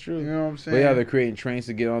 Yeah, that's true. You know what I'm saying? But yeah, they're creating trains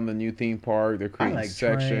to get on the new theme park. They're I creating like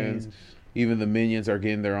sections. trains. Even the minions are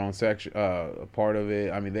getting their own section, part of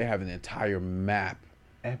it. I mean, they have an entire map.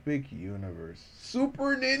 Epic Universe.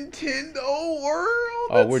 Super Nintendo World.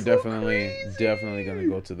 Oh, we're That's so definitely crazy. gonna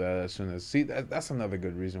go to that as soon as. See, that's another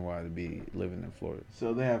good reason why to be living in Florida.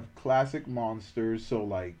 So they have classic monsters. So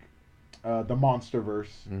like, the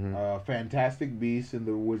MonsterVerse, Mhm. Fantastic Beasts in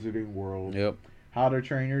the Wizarding World. Yep, How to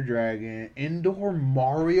Train Your Dragon. Indoor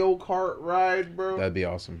Mario Kart ride, bro. that'd be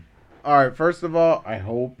awesome. All right. First of all, I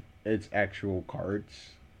hope it's actual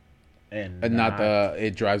carts, and And not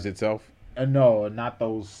it drives itself. no, not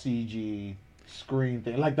those CG screen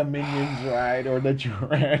thing like the Minions ride or the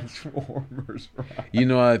Transformers ride. You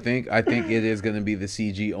know what I think? I think it is gonna be the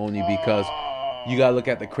CG only because you gotta look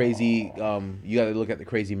at the crazy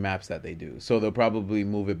maps that they do. So they'll probably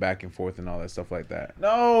move it back and forth and all that stuff like that.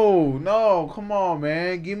 No, come on,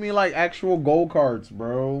 man. Give me like actual go karts,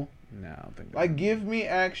 bro. No, I don't think. Like, give me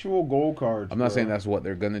actual go karts. I'm not saying that's what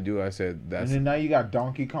they're gonna do. I said And that's. then now you got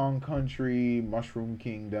Donkey Kong Country, Mushroom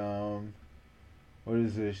Kingdom. What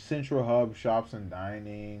is this? Central Hub Shops and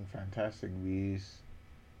Dining, Fantastic Beasts.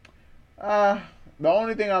 The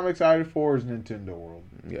only thing I'm excited for is Nintendo World.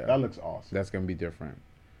 Yeah, That looks awesome. that's gonna be different.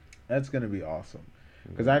 That's gonna be awesome.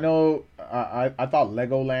 Because I know I thought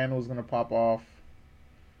Legoland was gonna pop off,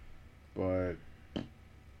 but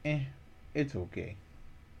it's okay.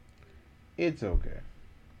 It's okay.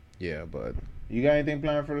 Yeah, but You got anything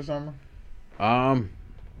planned for the summer?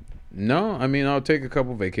 no. I mean, I'll take a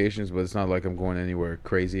couple vacations, but it's not like I'm going anywhere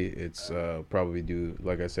crazy. It's probably do,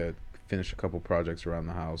 like I said, finish a couple projects around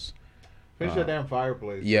the house. Finish that damn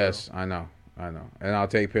fireplace. Yes, I know, and I'll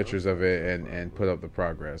take pictures of it and put up the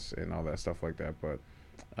progress and all that stuff like that. But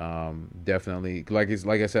definitely, like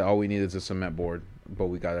I said, all we need is a cement board, but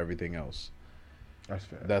we got everything else. That's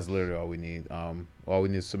fair. That's literally all we need. All we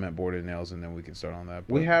need is cement board and nails, and then we can start on that.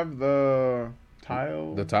 We But have the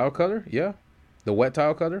tile. the tile cutter, yeah, the wet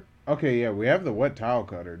tile cutter. Okay, yeah, we have the wet tile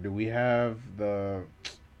cutter. Do we have the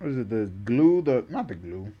what is it? The glue? Not the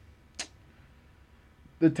glue.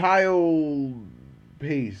 The tile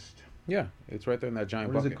paste. Yeah, it's right there in that giant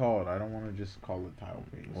What is bucket. it called? I don't want to just call it tile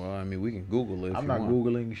paste. Well, I mean, we can Google it. If I'm you not want.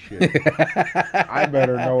 googling shit. I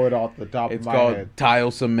better know it off the top It's of my called head.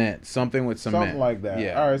 tile cement, something with cement. Something like that.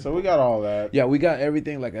 Yeah. All right, so we got all that. Yeah, we got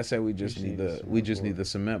everything. Like I said, we just just need need the we cement just need board. the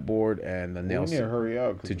cement board and the We nails. need to hurry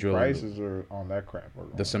up because to the drill into prices are on that crap. Are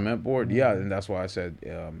going The up. cement board, yeah, and that's why I said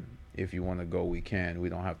if you want to go, we can. We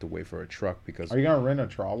don't have to wait for a truck because Are you gonna rent a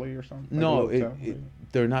trolley or something? Like a no, little trolley?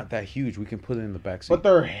 they're not that huge. We can put it in the back seat. But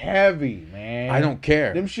they're heavy, man. I don't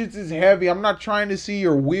care. Them shits is heavy. I'm not trying to see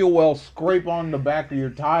your wheel well scrape on the back of your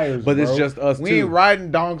tires. But it's bro. just us We two. ain't riding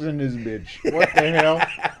donks in this bitch. What the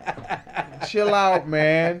hell? Chill out,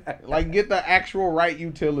 man. Like, get the actual right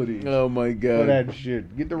utilities Oh my for god! that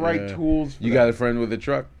shit. Get the right Yeah. tools. For You that. got a friend with a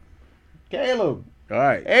truck? Caleb. All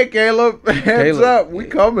right. Hey, Caleb. Heads Caleb. up. We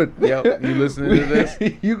coming. Yep. You listening to this?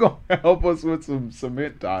 You going to help us with some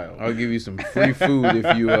cement tile. I'll give you some free food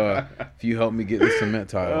if you help me get the cement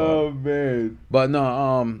tile. Oh, man. But no,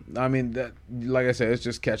 I mean that, like I said, it's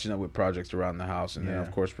just catching up with projects around the house, and then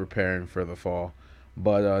of course preparing for the fall.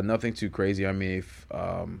 But nothing too crazy. I mean, if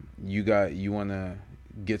you want to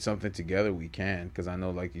get something together, we can, because I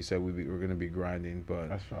know, like you said, we're gonna be grinding. But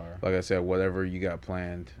That's fire. Like I said, whatever you got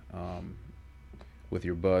planned with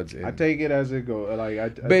your buds, I take it as it goes. Like I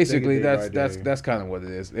basically take it day by day. that's kind of what it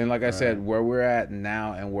is. And like I said, where we're at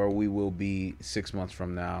now and where we will be 6 months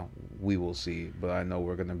from now, we will see. But I know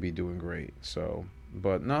we're gonna be doing great. So,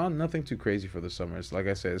 but no, nothing too crazy for the summer. It's like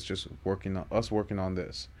I said, it's just working on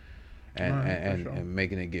this, and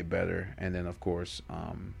making it get better. And then of course,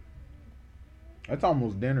 it's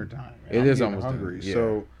almost dinner time. Man. It I'm is getting almost hungry.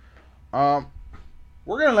 dinner, So,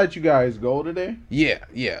 we're gonna let you guys go today.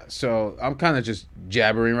 Yeah. So I'm kind of just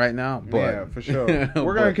jabbering right now, but Yeah, for sure.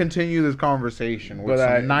 We're gonna continue this conversation with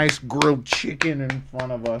some nice grilled chicken in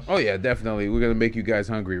front of us. Oh yeah, definitely. We're gonna make you guys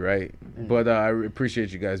hungry, right? But I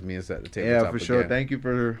appreciate you guys meeting us at the table. Yeah, for sure. Thank you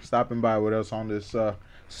for stopping by with us on this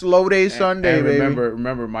slow day Sunday, and baby.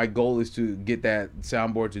 remember, my goal is to get that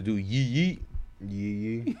soundboard to do yee yee.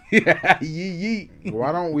 Yee Yeah, yee yee.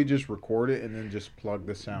 Why don't we just record it and then just plug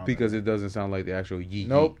the sound? Because it doesn't sound like the actual yee.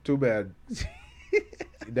 Nope, too bad.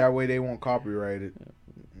 That way they won't copyright it.